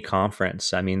like any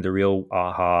conference. The real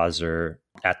ahas are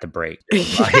at the break.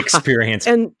 My experience.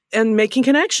 And making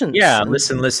connections. Yeah,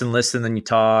 listen, then you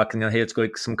talk, and hey, let's go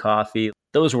get some coffee.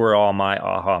 Those were all my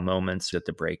aha moments at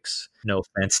the breaks. No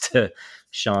offense to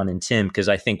Sean and Tim, because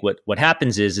I think what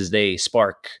happens is they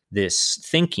spark this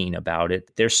thinking about it.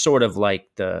 They're sort of like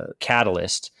the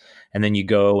catalyst. And then you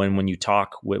go, and when you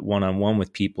talk one-on-one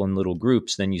with people in little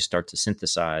groups, then you start to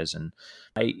synthesize. And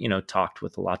I, talked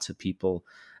with lots of people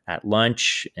at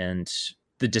lunch, and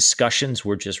the discussions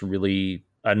were just really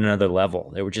at another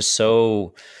level. They were just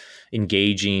so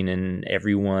engaging, and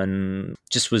everyone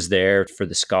just was there for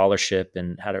the scholarship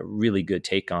and had a really good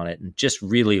take on it and just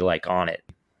really on it.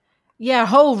 Yeah, a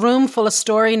whole room full of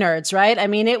story nerds, right?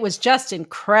 It was just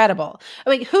incredible.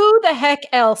 Who the heck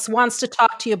else wants to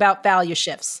talk to you about value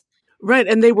shifts? Right,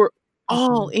 and they were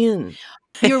all in.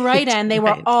 You're right, Anne. They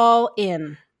were all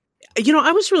in.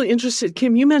 I was really interested.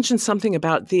 Kim, you mentioned something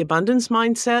about the abundance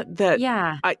mindset that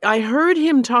I heard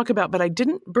him talk about, but I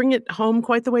didn't bring it home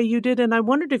quite the way you did. And I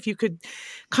wondered if you could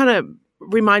kind of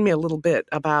remind me a little bit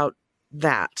about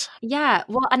that. Yeah,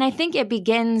 well, and I think it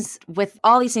begins with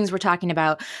all these things we're talking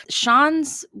about.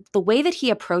 Sean's, the way that he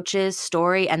approaches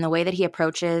story and the way that he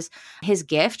approaches his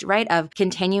gift, right, of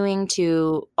continuing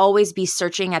to always be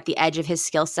searching at the edge of his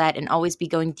skill set and always be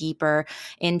going deeper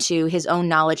into his own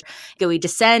knowledge. We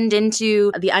descend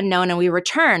into the unknown and we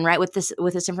return, right, with this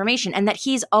information, and that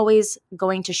he's always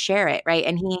going to share it, right?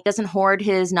 And he doesn't hoard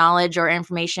his knowledge or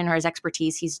information or his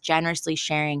expertise. He's generously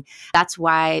sharing. That's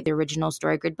why the original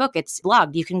Story Grid book, it's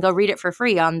blogged. You can go read it for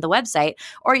free on the website,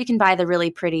 or you can buy the really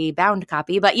pretty bound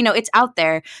copy. But, it's out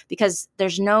there because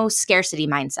there's no scarcity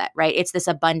mindset, right? It's this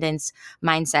abundance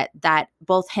mindset that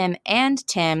both him and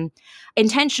Tim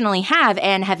intentionally have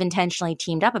and have intentionally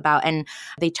teamed up about. And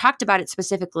they talked about it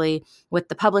specifically with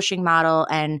the publishing model.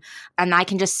 And I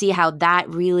can just see how that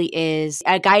really is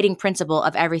a guiding principle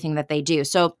of everything that they do.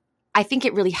 So I think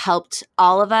it really helped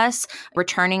all of us,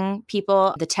 returning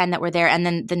people, the 10 that were there, and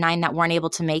then the 9 that weren't able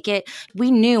to make it.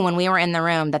 We knew when we were in the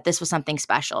room that this was something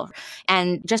special.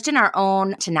 And just in our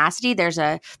own tenacity, there's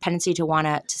a tendency to want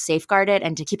to safeguard it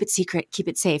and to keep it secret, keep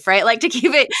it safe, right? Like to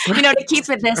keep it, to keep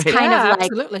it this kind of like,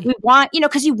 absolutely. we want,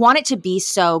 because you want it to be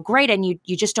so great and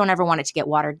you just don't ever want it to get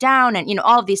watered down and,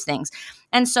 all of these things.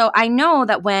 And so I know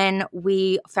that when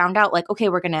we found out like, okay,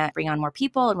 we're going to bring on more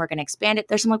people and we're going to expand it,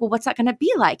 there's some like, well, what's that going to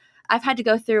be like? I've had to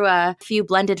go through a few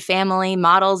blended family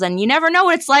models and you never know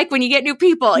what it's like when you get new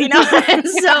people, and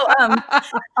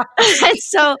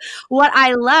so what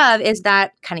I love is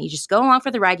that kind of you just go along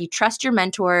for the ride. You trust your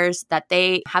mentors that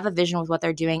they have a vision with what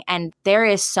they're doing. And there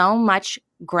is so much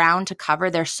ground to cover.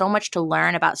 There's so much to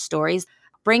learn about stories.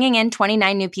 Bringing in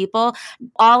 29 new people,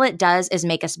 all it does is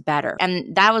make us better.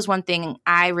 And that was one thing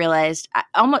I realized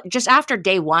almost just after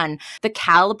day one, the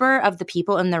caliber of the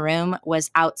people in the room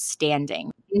was outstanding.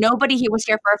 Nobody here was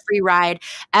here for a free ride.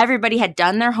 Everybody had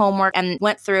done their homework and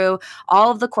went through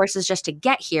all of the courses just to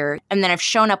get here and then have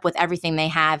shown up with everything they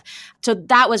have. So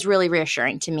that was really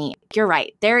reassuring to me. You're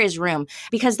right. There is room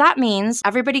because that means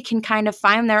everybody can kind of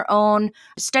find their own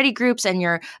study groups and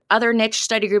your other niche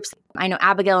study groups. I know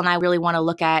Abigail and I really want to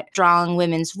look at strong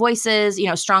women's voices,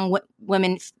 strong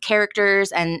women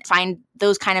characters and find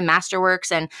those kind of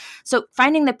masterworks. And so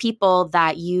finding the people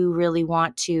that you really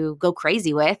want to go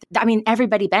crazy with,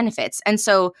 everybody benefits. And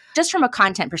so just from a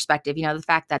content perspective, the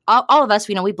fact that all of us,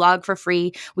 we blog for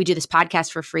free, we do this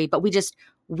podcast for free, but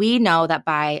we know that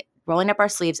by rolling up our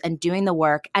sleeves and doing the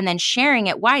work and then sharing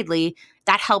it widely,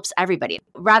 that helps everybody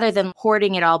rather than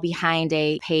hoarding it all behind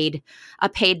a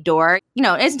paid door.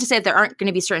 It isn't to say that there aren't going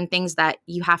to be certain things that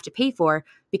you have to pay for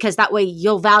because that way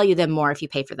you'll value them more if you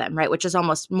pay for them, right? Which is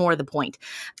almost more the point.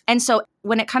 And so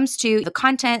when it comes to the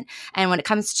content and when it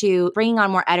comes to bringing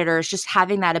on more editors, just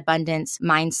having that abundance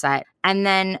mindset. And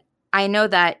then I know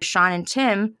that Sean and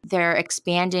Tim, they're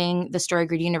expanding the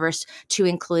StoryGrid universe to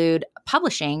include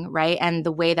publishing, right? And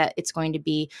the way that it's going to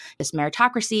be this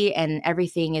meritocracy and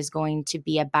everything is going to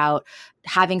be about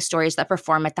having stories that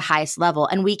perform at the highest level.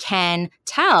 And we can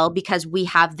tell because we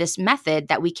have this method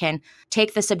that we can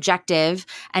take the subjective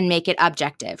and make it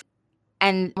objective.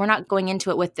 And we're not going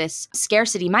into it with this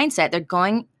scarcity mindset. They're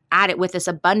going at it with this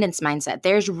abundance mindset.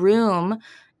 There's room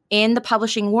in the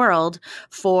publishing world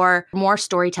for more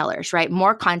storytellers, right?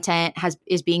 More content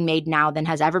is being made now than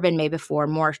has ever been made before.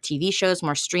 More TV shows,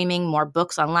 more streaming, more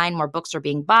books online, more books are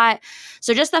being bought.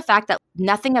 So just the fact that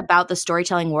nothing about the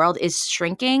storytelling world is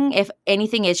shrinking, if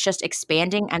anything, it's just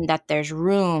expanding and that there's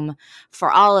room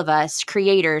for all of us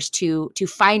creators to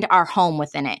find our home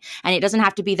within it. And it doesn't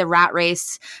have to be the rat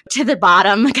race to the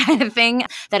bottom kind of thing,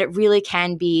 that it really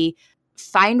can be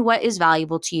find what is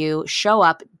valuable to you, show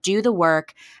up, do the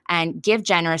work, and give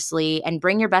generously and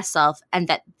bring your best self. And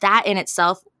that in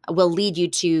itself will lead you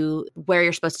to where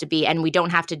you're supposed to be. And we don't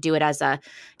have to do it as a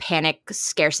panic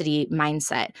scarcity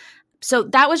mindset. So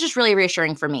that was just really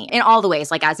reassuring for me in all the ways,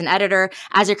 like as an editor,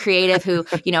 as a creative who,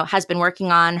 has been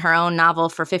working on her own novel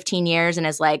for 15 years and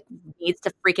is like, needs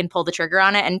to freaking pull the trigger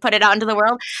on it and put it out into the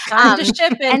world. Time to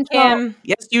ship it, Kim.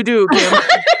 Yes, you do, Kim.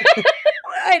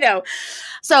 I know.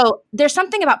 So there's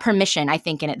something about permission, I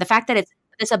think, in it. The fact that it's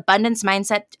this abundance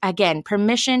mindset, again,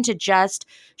 permission to just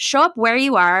show up where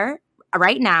you are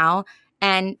right now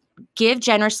and give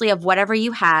generously of whatever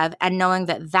you have, and knowing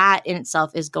that in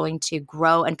itself is going to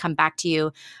grow and come back to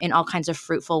you in all kinds of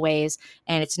fruitful ways.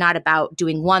 And it's not about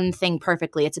doing one thing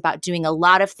perfectly. It's about doing a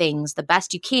lot of things the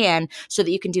best you can so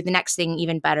that you can do the next thing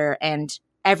even better. And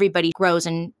everybody grows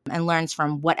and learns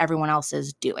from what everyone else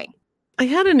is doing. I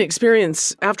had an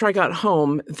experience after I got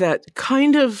home that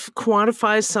kind of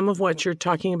quantifies some of what you're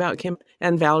talking about, Kim,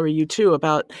 and Valerie, you too,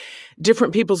 about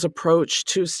different people's approach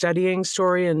to studying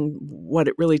story and what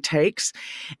it really takes.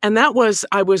 And that was,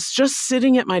 I was just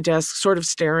sitting at my desk sort of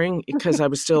staring because I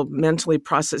was still mentally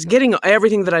processing, getting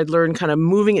everything that I'd learned, kind of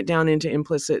moving it down into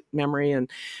implicit memory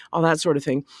and all that sort of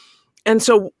thing. And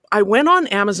so I went on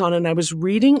Amazon and I was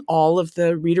reading all of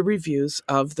the reader reviews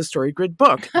of the StoryGrid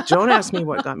book. Don't ask me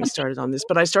what got me started on this,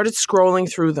 but I started scrolling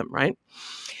through them, right?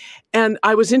 And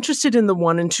I was interested in the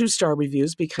 1- and 2-star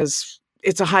reviews because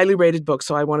it's a highly rated book,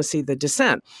 so I want to see the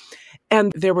dissent.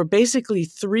 And there were basically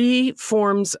 3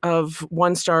 forms of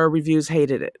 1-star reviews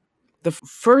hated it. The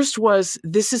first was,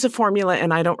 this is a formula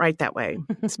and I don't write that way.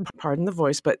 Pardon the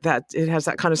voice, but that it has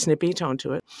that kind of snippy tone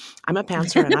to it. I'm a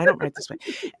pantser and I don't write this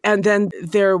way. And then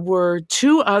there were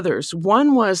 2 others.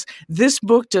 One was, this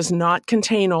book does not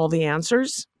contain all the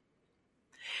answers.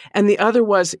 And the other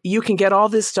was, you can get all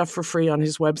this stuff for free on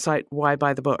his website. Why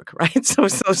buy the book, right? So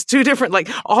it's two different, like,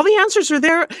 all the answers are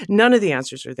there. None of the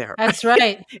answers are there. That's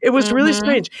right. It was really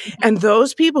strange. And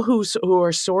those people who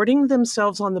are sorting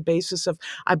themselves on the basis of,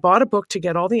 I bought a book to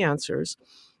get all the answers,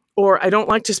 or I don't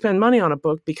like to spend money on a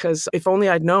book because if only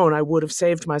I'd known, I would have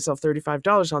saved myself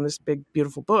 $35 on this big,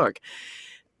 beautiful book.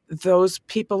 Those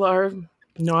people are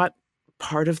not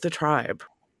part of the tribe.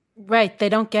 Right. They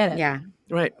don't get it. Yeah.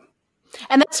 Right.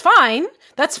 And that's fine.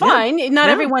 That's fine. Yeah. Not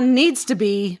Yeah. everyone needs to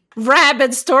be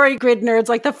rabid story grid nerds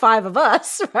like the five of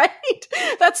us, right?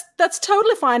 That's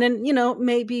totally fine, and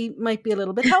might be a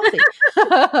little bit healthy.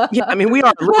 Yeah, I mean, we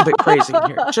are a little bit crazy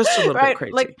here, just a little bit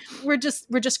crazy. Like we're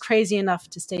just crazy enough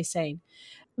to stay sane.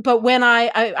 But when I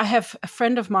have a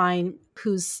friend of mine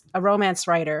who's a romance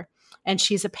writer, and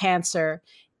she's a pantser.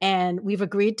 And we've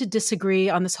agreed to disagree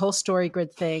on this whole story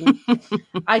grid thing.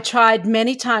 I tried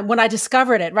many times when I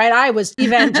discovered it, right? I was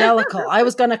evangelical. I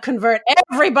was going to convert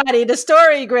everybody to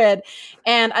story grid.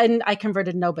 And I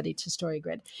converted nobody to story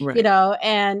grid, Right.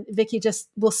 and Vicky just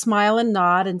will smile and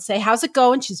nod and say, how's it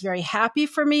going? She's very happy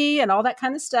for me and all that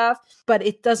kind of stuff. But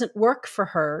it doesn't work for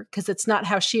her because it's not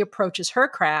how she approaches her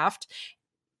craft.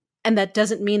 And that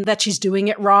doesn't mean that she's doing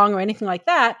it wrong or anything like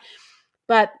that.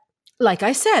 But like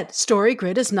I said, story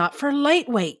grid is not for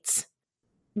lightweights.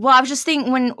 Well, I was just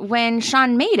thinking when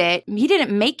Sean made it, he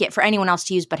didn't make it for anyone else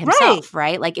to use but himself,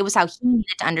 right? Like it was how he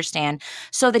needed to understand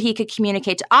so that he could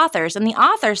communicate to authors. And the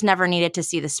authors never needed to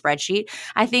see the spreadsheet.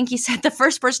 I think he said the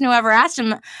first person who ever asked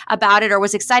him about it or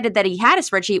was excited that he had a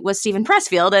spreadsheet was Stephen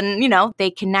Pressfield. And,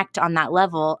 they connect on that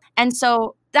level. And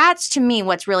so that's to me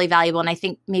what's really valuable. And I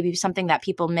think maybe something that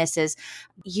people miss is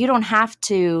you don't have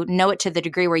to know it to the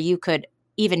degree where you could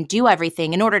even do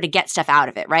everything in order to get stuff out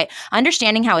of it, right?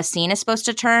 Understanding how a scene is supposed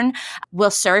to turn will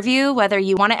serve you whether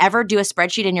you want to ever do a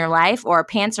spreadsheet in your life or a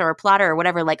pantser or a plotter or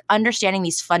whatever, like understanding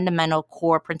these fundamental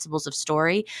core principles of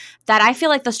story that I feel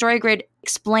like the story grid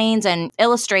explains and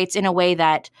illustrates in a way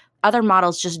that other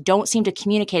models just don't seem to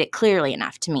communicate it clearly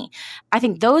enough to me. I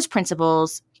think those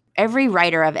principles, every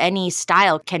writer of any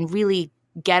style can really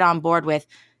get on board with.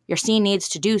 Your scene needs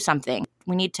to do something.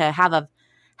 We need to have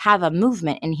a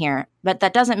movement in here, but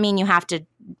that doesn't mean you have to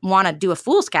want to do a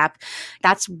fool's cap.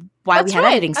 That's why we have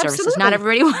editing services. Absolutely. Not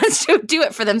everybody wants to do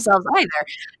it for themselves either.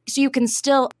 So you can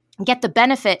still get the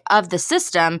benefit of the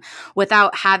system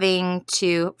without having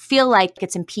to feel like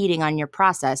it's impeding on your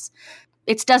process.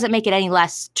 It doesn't make it any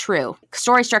less true.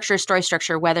 Story structure is story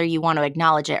structure, whether you want to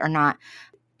acknowledge it or not.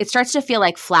 It starts to feel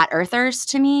like flat earthers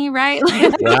to me, right?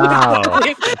 Wow.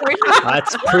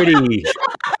 That's pretty,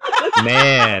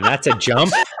 man, that's a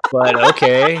jump, but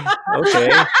okay. No,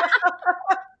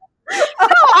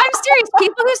 I'm serious.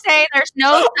 People who say there's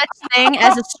no such thing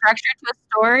as a structure to a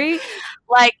story,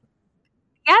 like,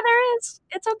 yeah, there is.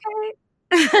 It's okay.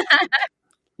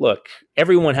 Look,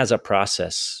 everyone has a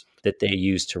process that they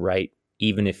use to write,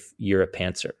 even if you're a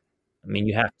pantser. I mean,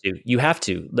 you have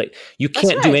to. Like, you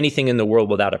can't do anything in the world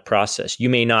without a process. You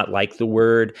may not like the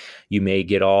word. You may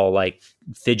get all like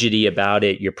fidgety about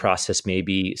it. Your process may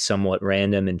be somewhat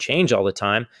random and change all the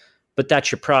time, but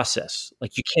that's your process.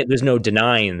 Like, there's no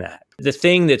denying that. The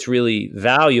thing that's really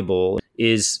valuable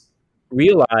is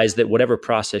realize that whatever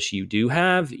process you do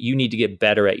have, you need to get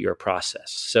better at your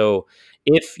process. So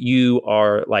if you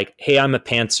are like, hey, I'm a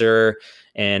pantser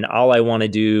and all I want to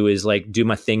do is like do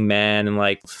my thing, man, and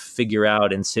like figure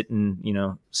out and sit and,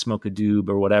 smoke a doob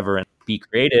or whatever and be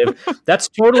creative, that's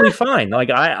totally fine. Like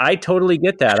I totally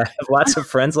get that. I have lots of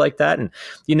friends like that. And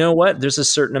you know what? There's a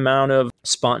certain amount of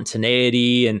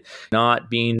spontaneity and not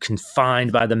being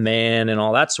confined by the man and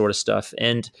all that sort of stuff.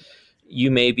 And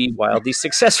you may be wildly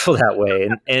successful that way.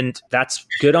 And that's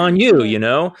good on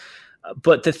you,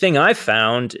 But the thing I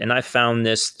found, and I found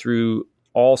this through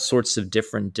all sorts of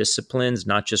different disciplines,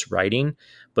 not just writing,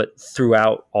 but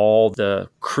throughout all the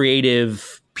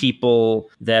creative people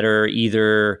that are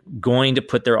either going to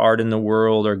put their art in the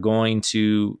world or going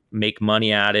to make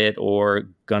money at it or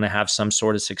going to have some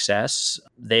sort of success.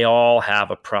 They all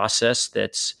have a process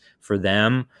that's for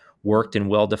them worked and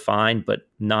well-defined, but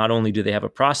not only do they have a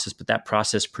process, but that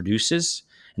process produces,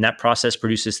 and that process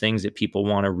produces things that people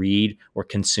want to read or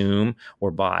consume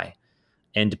or buy.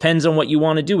 And depends on what you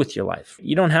want to do with your life.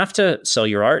 You don't have to sell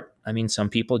your art. I mean, some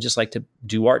people just like to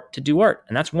do art,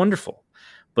 and that's wonderful.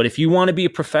 But if you want to be a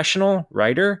professional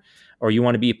writer or you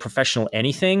want to be a professional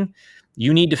anything,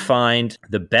 you need to find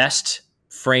the best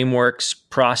frameworks,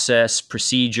 process,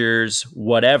 procedures,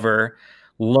 whatever,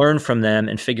 learn from them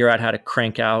and figure out how to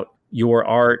crank out your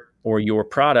art or your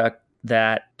product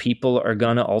that people are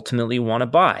going to ultimately want to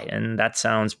buy. And that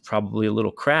sounds probably a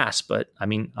little crass, but I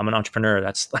mean, I'm an entrepreneur.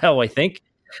 That's how I think.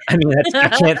 I mean, I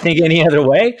can't think any other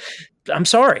way. I'm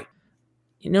sorry.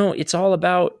 It's all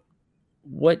about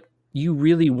what you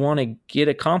really want to get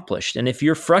accomplished. And if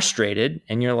you're frustrated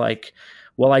and you're like,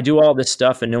 well, I do all this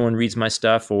stuff and no one reads my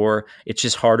stuff, or it's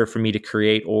just harder for me to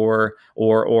create, or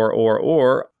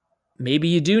maybe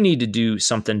you do need to do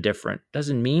something different.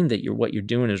 Doesn't mean that what you're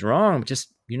doing is wrong.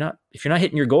 Just if you're not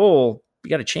hitting your goal, you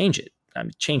got to change it.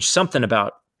 Change something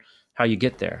about how you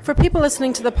get there. For people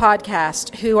listening to the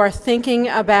podcast who are thinking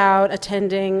about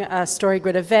attending a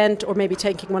StoryGrid event or maybe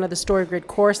taking one of the StoryGrid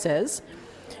courses,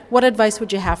 what advice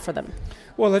would you have for them?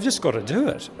 Well, they've just got to do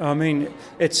it. I mean,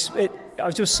 I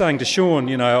was just saying to Sean,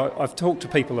 I've talked to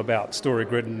people about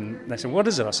StoryGrid and they said, what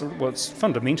is it? I said, well, it's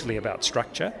fundamentally about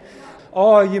structure.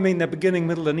 Oh, you mean the beginning,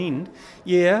 middle and end?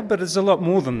 Yeah, but it's a lot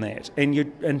more than that. And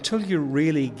until you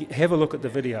really have a look at the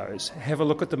videos, have a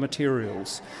look at the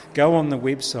materials, go on the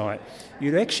website,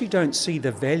 you actually don't see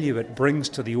the value it brings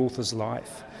to the author's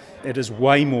life. It is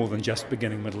way more than just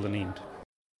beginning, middle and end.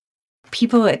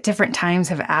 People at different times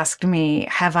have asked me,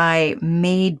 have I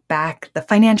made back the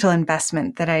financial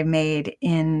investment that I made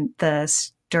in the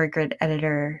StoryGrid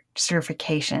editor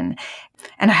certification?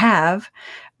 And I have,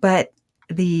 but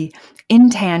the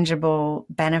intangible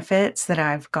benefits that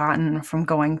I've gotten from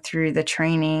going through the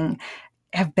training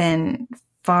have been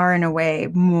far and away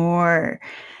more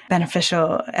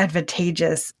beneficial,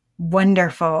 advantageous,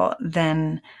 wonderful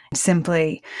than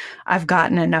simply I've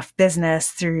gotten enough business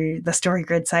through the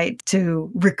StoryGrid site to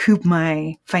recoup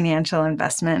my financial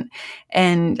investment.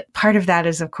 And part of that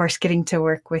is, of course, getting to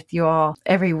work with you all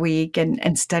every week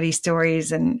and study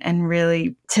stories and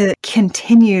really to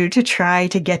continue to try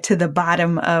to get to the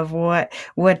bottom of what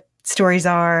stories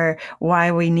are,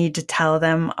 why we need to tell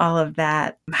them, all of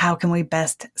that. How can we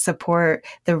best support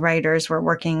the writers we're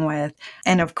working with?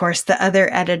 And of course, the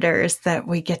other editors that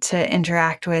we get to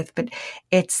interact with. But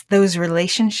it's those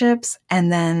relationships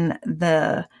and then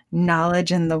the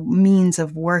knowledge and the means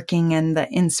of working and the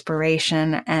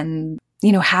inspiration and,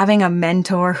 having a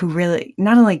mentor who really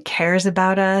not only cares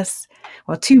about us,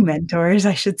 well, two mentors,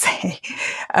 I should say,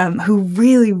 who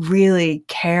really, really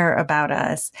care about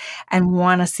us and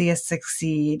want to see us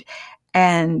succeed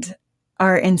and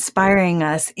are inspiring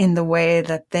us in the way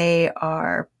that they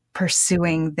are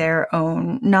pursuing their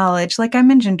own knowledge, like I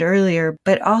mentioned earlier,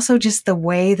 but also just the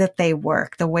way that they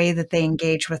work, the way that they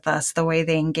engage with us, the way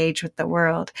they engage with the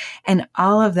world. And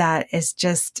all of that is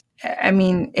just,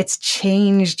 it's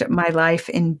changed my life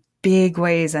in big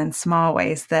ways and small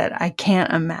ways that I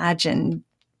can't imagine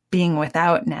being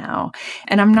without now.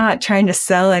 And I'm not trying to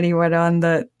sell anyone on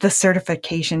the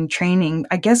certification training.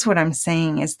 I guess what I'm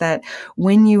saying is that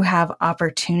when you have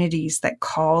opportunities that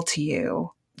call to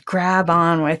you, grab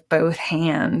on with both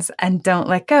hands and don't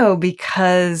let go,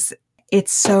 because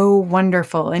it's so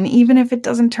wonderful. And even if it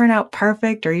doesn't turn out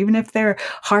perfect, or even if there are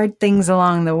hard things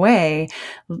along the way,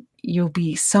 you'll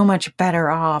be so much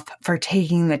better off for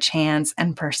taking the chance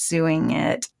and pursuing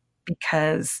it,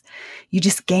 because you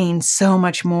just gain so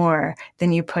much more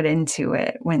than you put into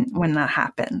it when that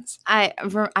happens. I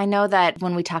know that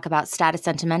when we talk about status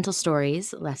sentimental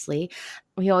stories, Leslie,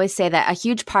 we always say that a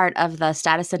huge part of the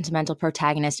status sentimental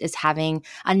protagonist is having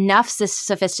enough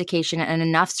sophistication and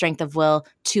enough strength of will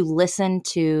to listen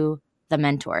to the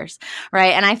mentors,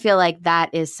 right? And I feel like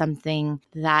that is something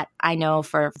that I know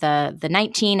for the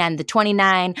 19 and the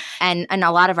 29 and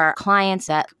a lot of our clients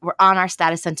that were on our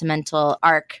status sentimental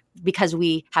arc, because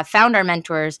we have found our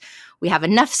mentors. We have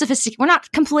enough we're not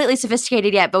completely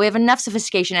sophisticated yet, but we have enough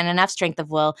sophistication and enough strength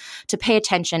of will to pay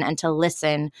attention and to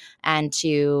listen and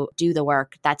to do the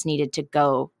work that's needed to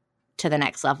go to the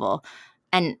next level.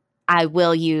 And I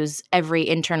will use every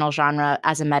internal genre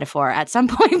as a metaphor at some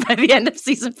point by the end of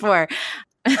season 4.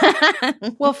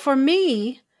 Well, for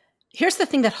me, here's the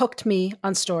thing that hooked me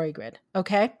on StoryGrid,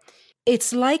 okay?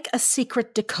 It's like a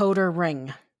secret decoder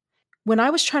ring. When I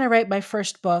was trying to write my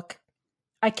first book,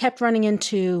 I kept running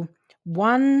into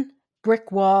one brick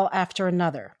wall after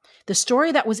another. The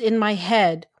story that was in my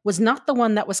head was not the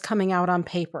one that was coming out on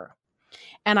paper.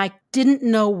 And I didn't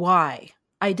know why.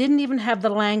 I didn't even have the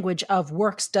language of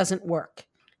works doesn't work.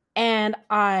 And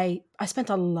I spent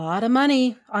a lot of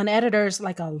money on editors,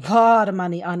 like a lot of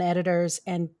money on editors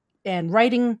and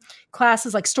writing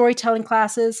classes, like storytelling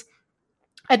classes.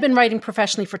 I'd been writing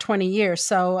professionally for 20 years,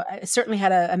 so I certainly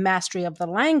had a mastery of the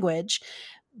language.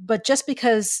 But just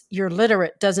because you're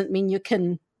literate doesn't mean you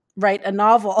can write a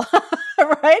novel,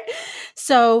 right?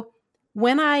 So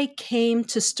when I came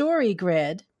to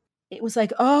StoryGrid, it was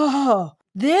like, oh,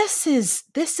 this is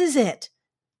it.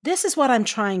 This is what I'm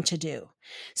trying to do.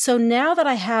 So now that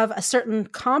I have a certain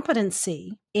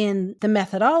competency in the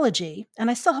methodology, and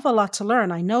I still have a lot to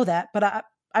learn, I know that, but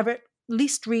I've at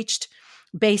least reached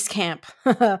base camp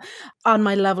on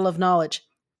my level of knowledge.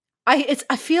 I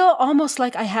feel almost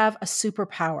like I have a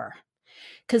superpower,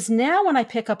 because now when I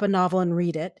pick up a novel and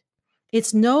read it,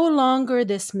 it's no longer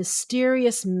this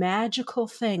mysterious, magical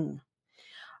thing.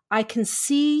 I can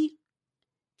see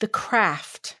the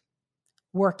craft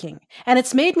working. And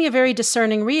it's made me a very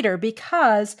discerning reader,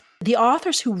 because the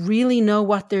authors who really know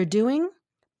what they're doing,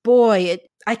 boy,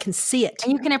 I can see it.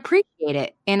 And you can appreciate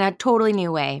it in a totally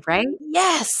new way, right?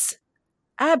 Yes,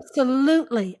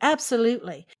 absolutely.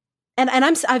 Absolutely. And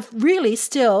I've really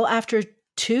still, after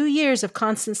 2 years of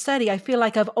constant study, I feel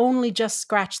like I've only just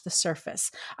scratched the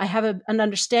surface. I have an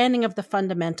understanding of the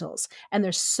fundamentals, and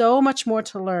there's so much more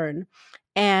to learn.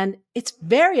 And it's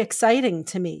very exciting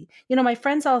to me. You know, my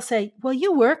friends all say, well,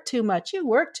 you work too much. You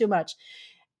work too much.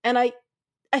 And I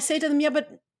say to them, yeah,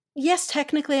 but yes,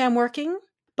 technically I'm working,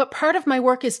 but part of my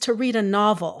work is to read a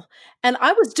novel. And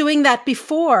I was doing that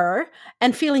before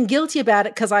and feeling guilty about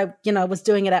it because I, was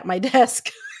doing it at my desk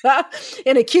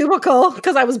in a cubicle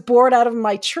because I was bored out of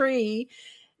my tree.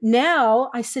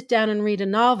 Now I sit down and read a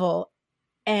novel,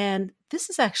 and this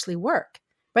is actually work.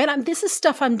 Right? This is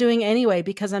stuff I'm doing anyway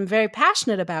because I'm very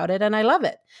passionate about it and I love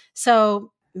it.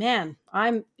 So, man,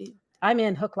 I'm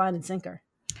in hook, line, and sinker.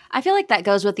 I feel like that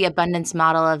goes with the abundance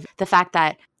model of the fact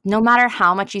that no matter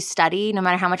how much you study, no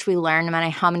matter how much we learn, no matter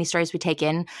how many stories we take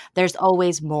in, there's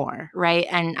always more, right?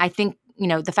 And I think,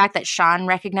 the fact that Sean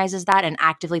recognizes that and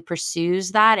actively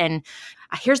pursues that, and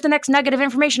here's the next nugget of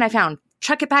information I found.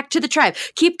 Chuck it back to the tribe.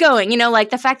 Keep going. Like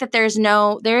the fact that there is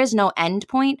no end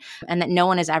point, and that no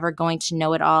one is ever going to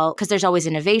know it all, because there's always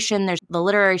innovation. There's the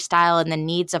literary style and the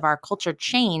needs of our culture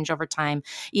change over time,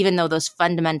 even though those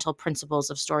fundamental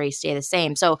principles of story stay the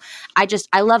same. So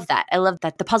I love that. I love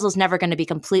that the puzzle's never going to be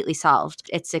completely solved.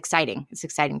 It's exciting. It's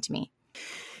exciting to me.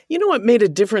 You know what made a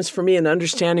difference for me in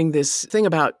understanding this thing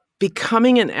about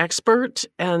becoming an expert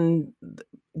and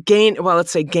gaining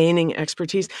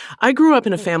expertise? I grew up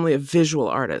in a family of visual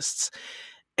artists,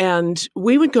 and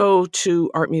we would go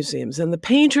to art museums, and the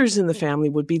painters in the family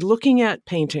would be looking at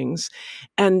paintings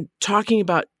and talking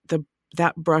about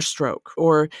that brushstroke,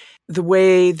 or the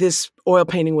way this oil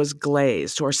painting was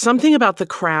glazed, or something about the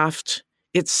craft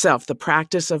itself, the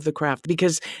practice of the craft,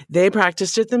 because they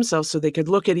practiced it themselves, so they could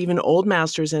look at even old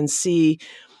masters and see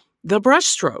the brush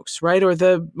strokes, right? Or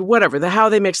how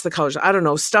they mix the colors. I don't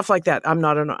know, stuff like that. I'm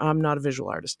not a visual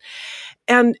artist.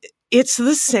 And it's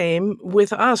the same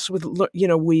with us.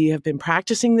 We have been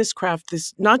practicing this craft,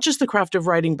 not just the craft of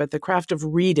writing, but the craft of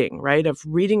reading, right? Of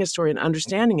reading a story and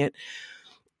understanding it.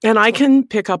 And I can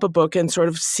pick up a book and sort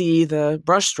of see the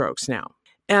brush strokes now.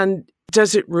 And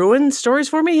does it ruin stories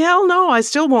for me? Hell no. I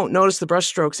still won't notice the brush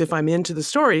strokes if I'm into the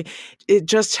story. It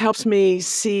just helps me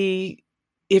see,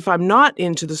 if I'm not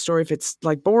into the story, if it's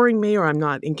like boring me or I'm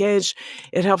not engaged,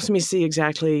 it helps me see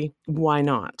exactly why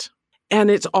not.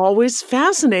 And it's always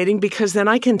fascinating, because then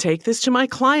I can take this to my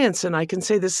clients and I can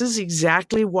say, this is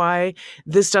exactly why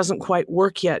this doesn't quite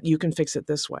work yet. You can fix it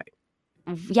this way.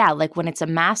 Yeah, like when it's a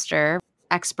master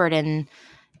expert in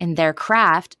their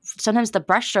craft, sometimes the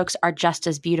brushstrokes are just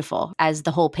as beautiful as the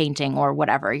whole painting or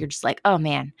whatever. You're just like, oh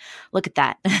man, look at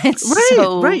that. It's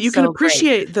right. You can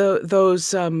appreciate great.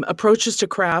 those approaches to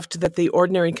craft that the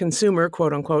ordinary consumer,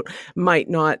 quote unquote, might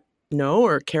not know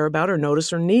or care about or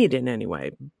notice or need in any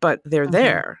way, but they're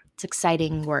there. It's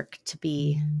exciting work to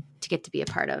get to be a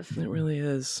part of. It really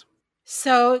is.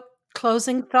 So,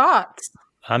 closing thoughts.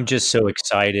 I'm just so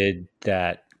excited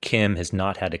that Kim has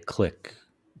not had a click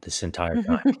this entire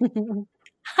time.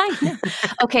 I know.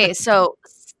 Okay, so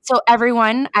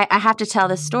everyone, I have to tell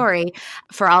this story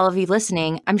for all of you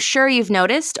listening. I'm sure you've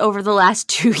noticed over the last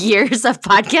 2 years of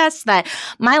podcasts that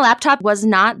my laptop was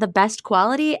not the best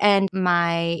quality, and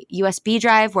my USB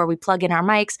drive where we plug in our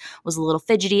mics was a little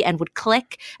fidgety and would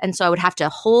click, and so I would have to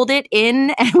hold it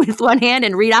in with one hand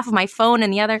and read off of my phone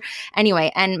in the other.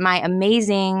 Anyway, and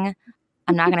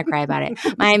I'm not going to cry about it.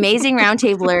 My amazing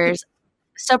roundtablers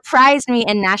surprised me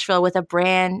in Nashville with a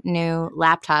brand new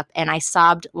laptop, and I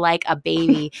sobbed like a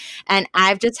baby. And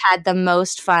I've just had the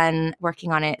most fun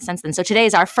working on it since then. So today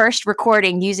is our first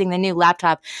recording using the new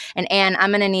laptop. And Anne,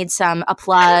 I'm going to need some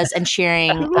applause and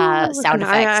cheering sound effects.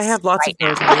 I have lots of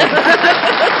those.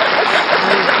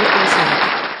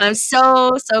 I'm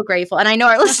so grateful. And I know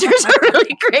our listeners are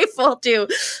really grateful too.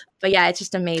 But yeah, it's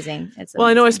just amazing. Well,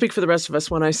 I know I speak for the rest of us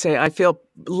when I say I feel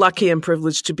lucky and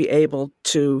privileged to be able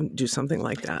to do something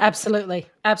like that. Absolutely.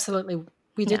 Absolutely.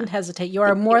 We didn't hesitate. You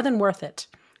are more than worth it.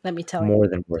 Let me tell you. More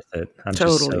than worth it. I'm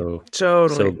just so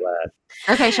glad.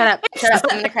 Okay, shut up. I'm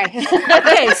going to cry.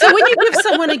 Okay, so when you give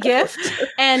someone a gift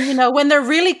and, when they're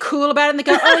really cool about it and they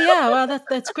go, oh, yeah, well,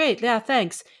 that's great. Yeah,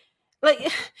 thanks.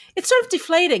 Like, it's sort of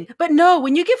deflating. But no,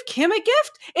 when you give Kim a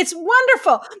gift, it's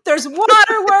wonderful. There's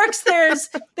waterworks.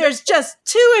 There's just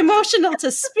too emotional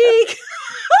to speak.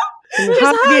 And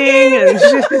hugging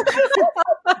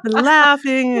and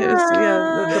laughing. It's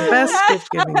the best gift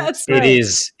giving. That's right. It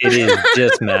is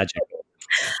just magical.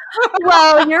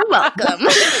 Well, you're welcome.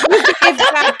 Give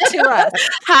back to us.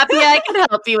 Happy I can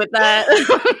help you with that.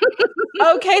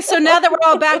 Okay, so now that we're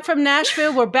all back from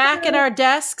Nashville, we're back at our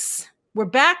desks. We're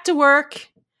back to work.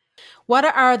 What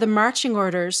are the marching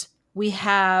orders we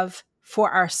have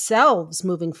for ourselves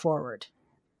moving forward?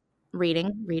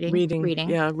 Reading.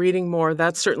 Yeah, reading more.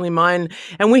 That's certainly mine.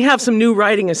 And we have some new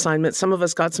writing assignments. Some of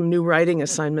us got some new writing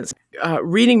assignments.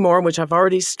 Reading more, which I've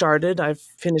already started. I've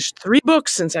finished 3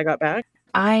 books since I got back.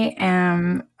 I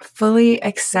am fully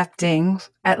accepting,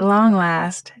 at long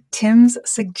last, Tim's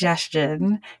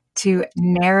suggestion to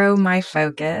narrow my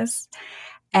focus.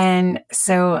 And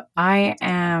so I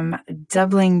am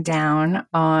doubling down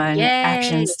on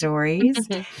action stories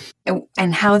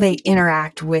and how they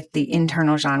interact with the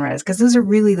internal genres, because those are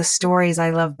really the stories I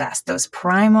love best. Those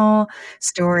primal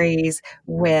stories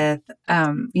with,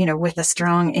 with a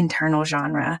strong internal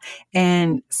genre.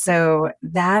 And so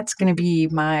that's going to be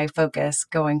my focus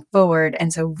going forward.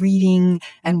 And so reading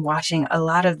and watching a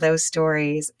lot of those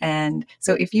stories. And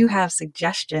so if you have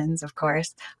suggestions, of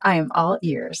course, I am all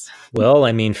ears. Well,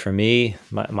 for me,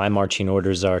 my marching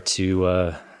orders are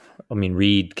to,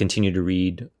 continue to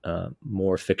read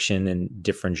more fiction in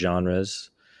different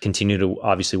genres, continue to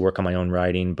obviously work on my own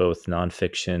writing, both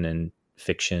nonfiction and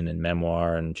fiction and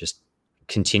memoir, and just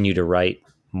continue to write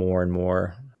more and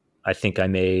more. I think I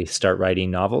may start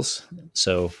writing novels,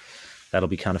 so that'll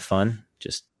be kind of fun,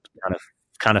 just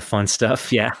kind of fun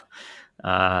stuff. Yeah.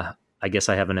 I guess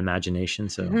I have an imagination,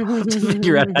 so I'll have to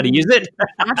figure out how to use it.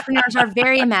 Entrepreneurs are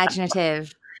very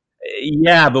imaginative.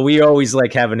 Yeah, but we always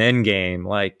have an end game.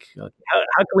 Like, how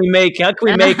can we make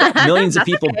millions of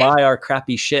people buy our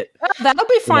crappy shit? That'll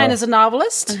be fine as a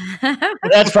novelist.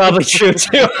 That's probably true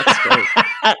too.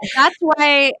 That's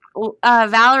why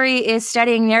Valerie is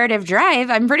studying narrative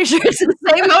drive. I'm pretty sure it's the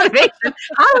same motivation.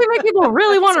 How do we make people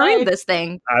really want to read this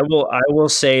thing? I will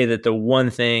say that the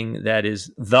one thing that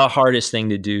is the hardest thing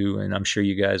to do, and I'm sure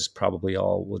you guys probably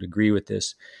all would agree with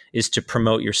this, is to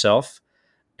promote yourself.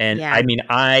 And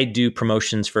I do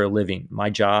promotions for a living.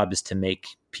 My job is to make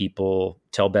people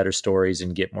tell better stories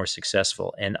and get more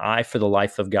successful. And I, for the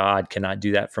life of God, cannot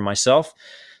do that for myself.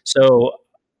 So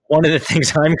one of the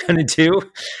things I'm going to do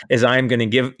is I'm going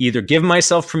to either give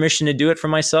myself permission to do it for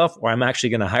myself, or I'm actually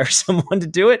going to hire someone to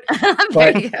do it.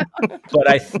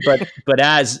 But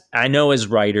as I know, as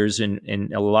writers,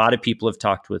 and a lot of people have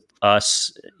talked with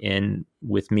us and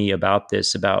with me about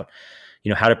this, about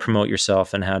how to promote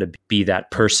yourself and how to be that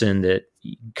person that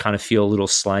you kind of feel a little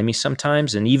slimy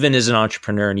sometimes. And even as an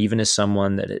entrepreneur, and even as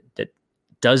someone that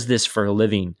does this for a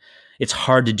living, it's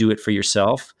hard to do it for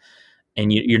yourself.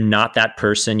 And you're not that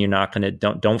person. You're not going to,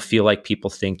 don't feel like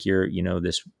people think you're,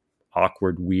 this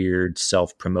awkward, weird,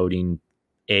 self-promoting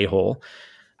a-hole.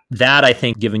 That, I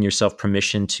think, giving yourself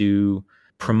permission to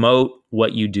promote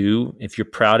what you do. If you're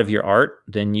proud of your art,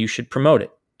 then you should promote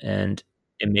it. And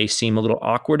it may seem a little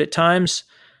awkward at times,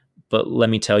 but let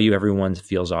me tell you, everyone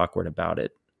feels awkward about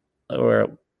it,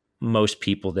 or most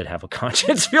people that have a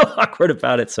conscience feel awkward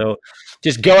about it. So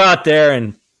just go out there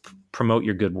and promote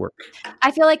your good work.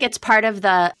 I feel like it's part of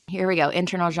the, here we go,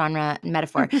 internal genre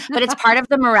metaphor, but it's part of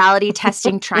the morality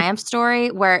testing triumph story,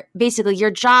 where basically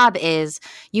your job is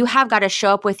you have got to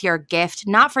show up with your gift,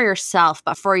 not for yourself,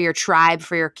 but for your tribe,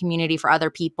 for your community, for other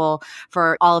people,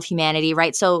 for all of humanity,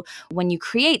 right? So when you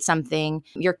create something,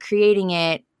 you're creating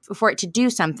it for it to do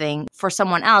something for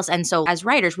someone else. And so as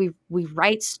writers, we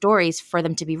write stories for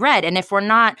them to be read. And if we're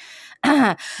not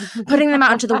putting them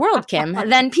out into the world, Kim,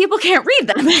 then people can't read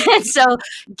them. And so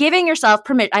giving yourself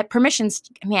permissions,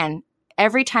 man,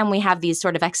 every time we have these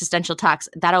sort of existential talks,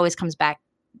 that always comes back.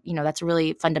 That's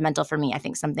really fundamental for me. I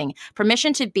think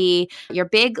permission to be your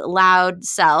big, loud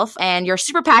self and your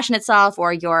super passionate self,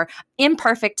 or your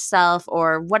imperfect self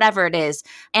or whatever it is.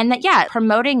 And that, yeah,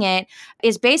 promoting it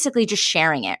is basically just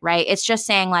sharing it, right? It's just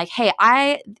saying like, hey,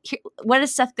 what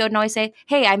does Seth Godin always say?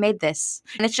 Hey, I made this.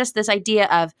 And it's just this idea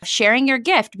of sharing your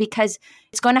gift because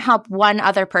it's going to help one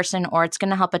other person, or it's going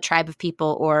to help a tribe of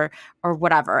people, or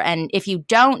whatever. And if you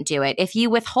don't do it, if you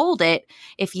withhold it,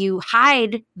 if you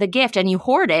hide the gift and you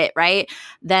hoard it, right,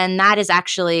 then that is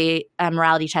actually a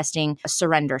morality testing a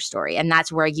surrender story. And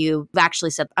that's where you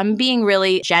actually said, I'm being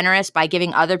really generous by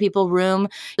giving other people room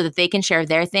so that they can share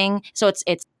their thing. So it's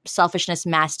selfishness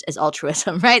masked as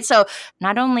altruism, right? So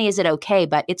not only is it okay,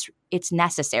 but it's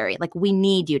necessary. Like, we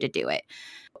need you to do it.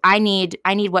 I need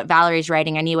what Valerie's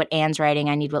writing. I need what Anne's writing.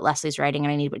 I need what Leslie's writing.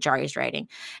 And I need what Jarie's writing.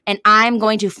 And I'm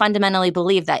going to fundamentally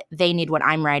believe that they need what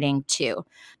I'm writing too,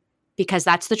 because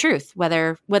that's the truth,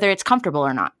 whether it's comfortable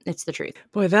or not. It's the truth.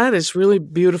 Boy, that is really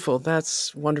beautiful.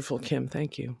 That's wonderful, Kim.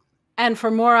 Thank you. And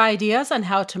for more ideas on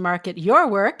how to market your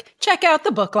work, check out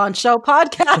the Book Launch Show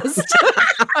podcast.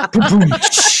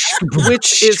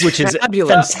 which is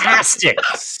fabulous. Fantastic.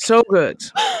 So good.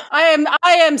 I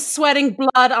am sweating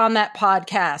blood on that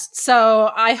podcast.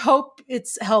 So I hope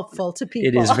it's helpful to people.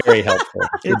 It is very helpful.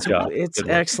 Good job. It's Good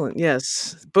work. excellent.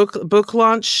 Yes.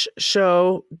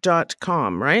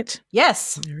 Booklaunchshow.com, right?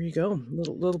 Yes. There you go.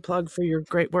 Little plug for your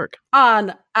great work.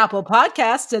 On Apple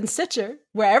Podcasts and Stitcher,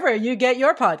 wherever you get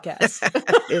your podcasts.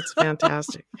 It's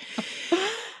fantastic.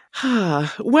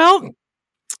 Well,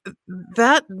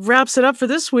 that wraps it up for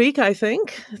this week, I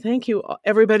think. Thank you,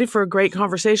 everybody, for a great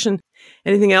conversation.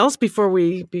 Anything else before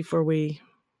we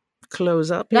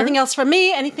close up here? Nothing else from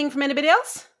me. Anything from anybody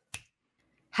else?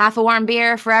 Half a warm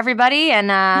beer for everybody, and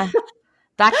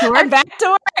back to work. And back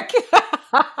to work.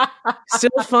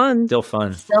 Still fun. Still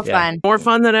fun. More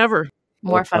fun than ever.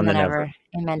 More fun than ever.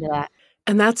 Amen to that.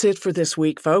 And that's it for this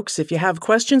week, folks. If you have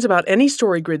questions about any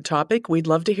StoryGrid topic, we'd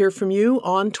love to hear from you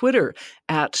on Twitter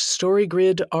at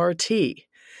StoryGridRT.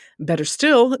 Better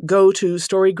still, go to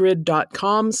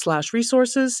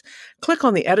storygrid.com/resources, click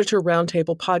on the Editor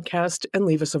Roundtable podcast, and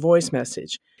leave us a voice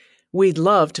message. We'd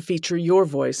love to feature your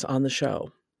voice on the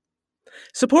show.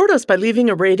 Support us by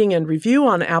leaving a rating and review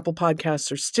on Apple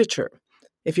Podcasts or Stitcher.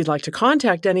 If you'd like to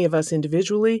contact any of us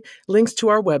individually, links to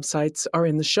our websites are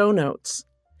in the show notes.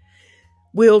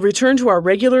 We'll return to our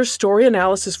regular story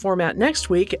analysis format next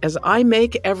week as I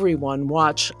make everyone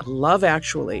watch Love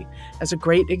Actually as a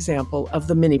great example of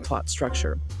the mini-plot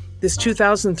structure. This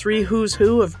 2003 who's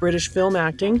who of British film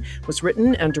acting was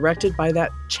written and directed by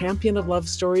that champion of love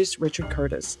stories, Richard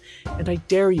Curtis, and I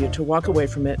dare you to walk away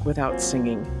from it without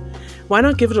singing. Why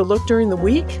not give it a look during the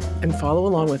week and follow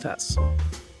along with us?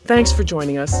 Thanks for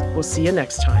joining us. We'll see you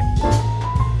next time.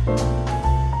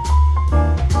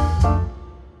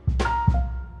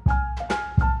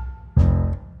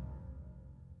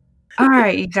 All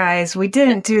right, you guys, we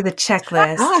didn't do the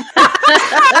checklist.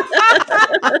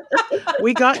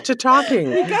 We got to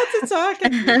talking.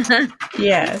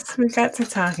 Yes, we got to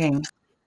talking.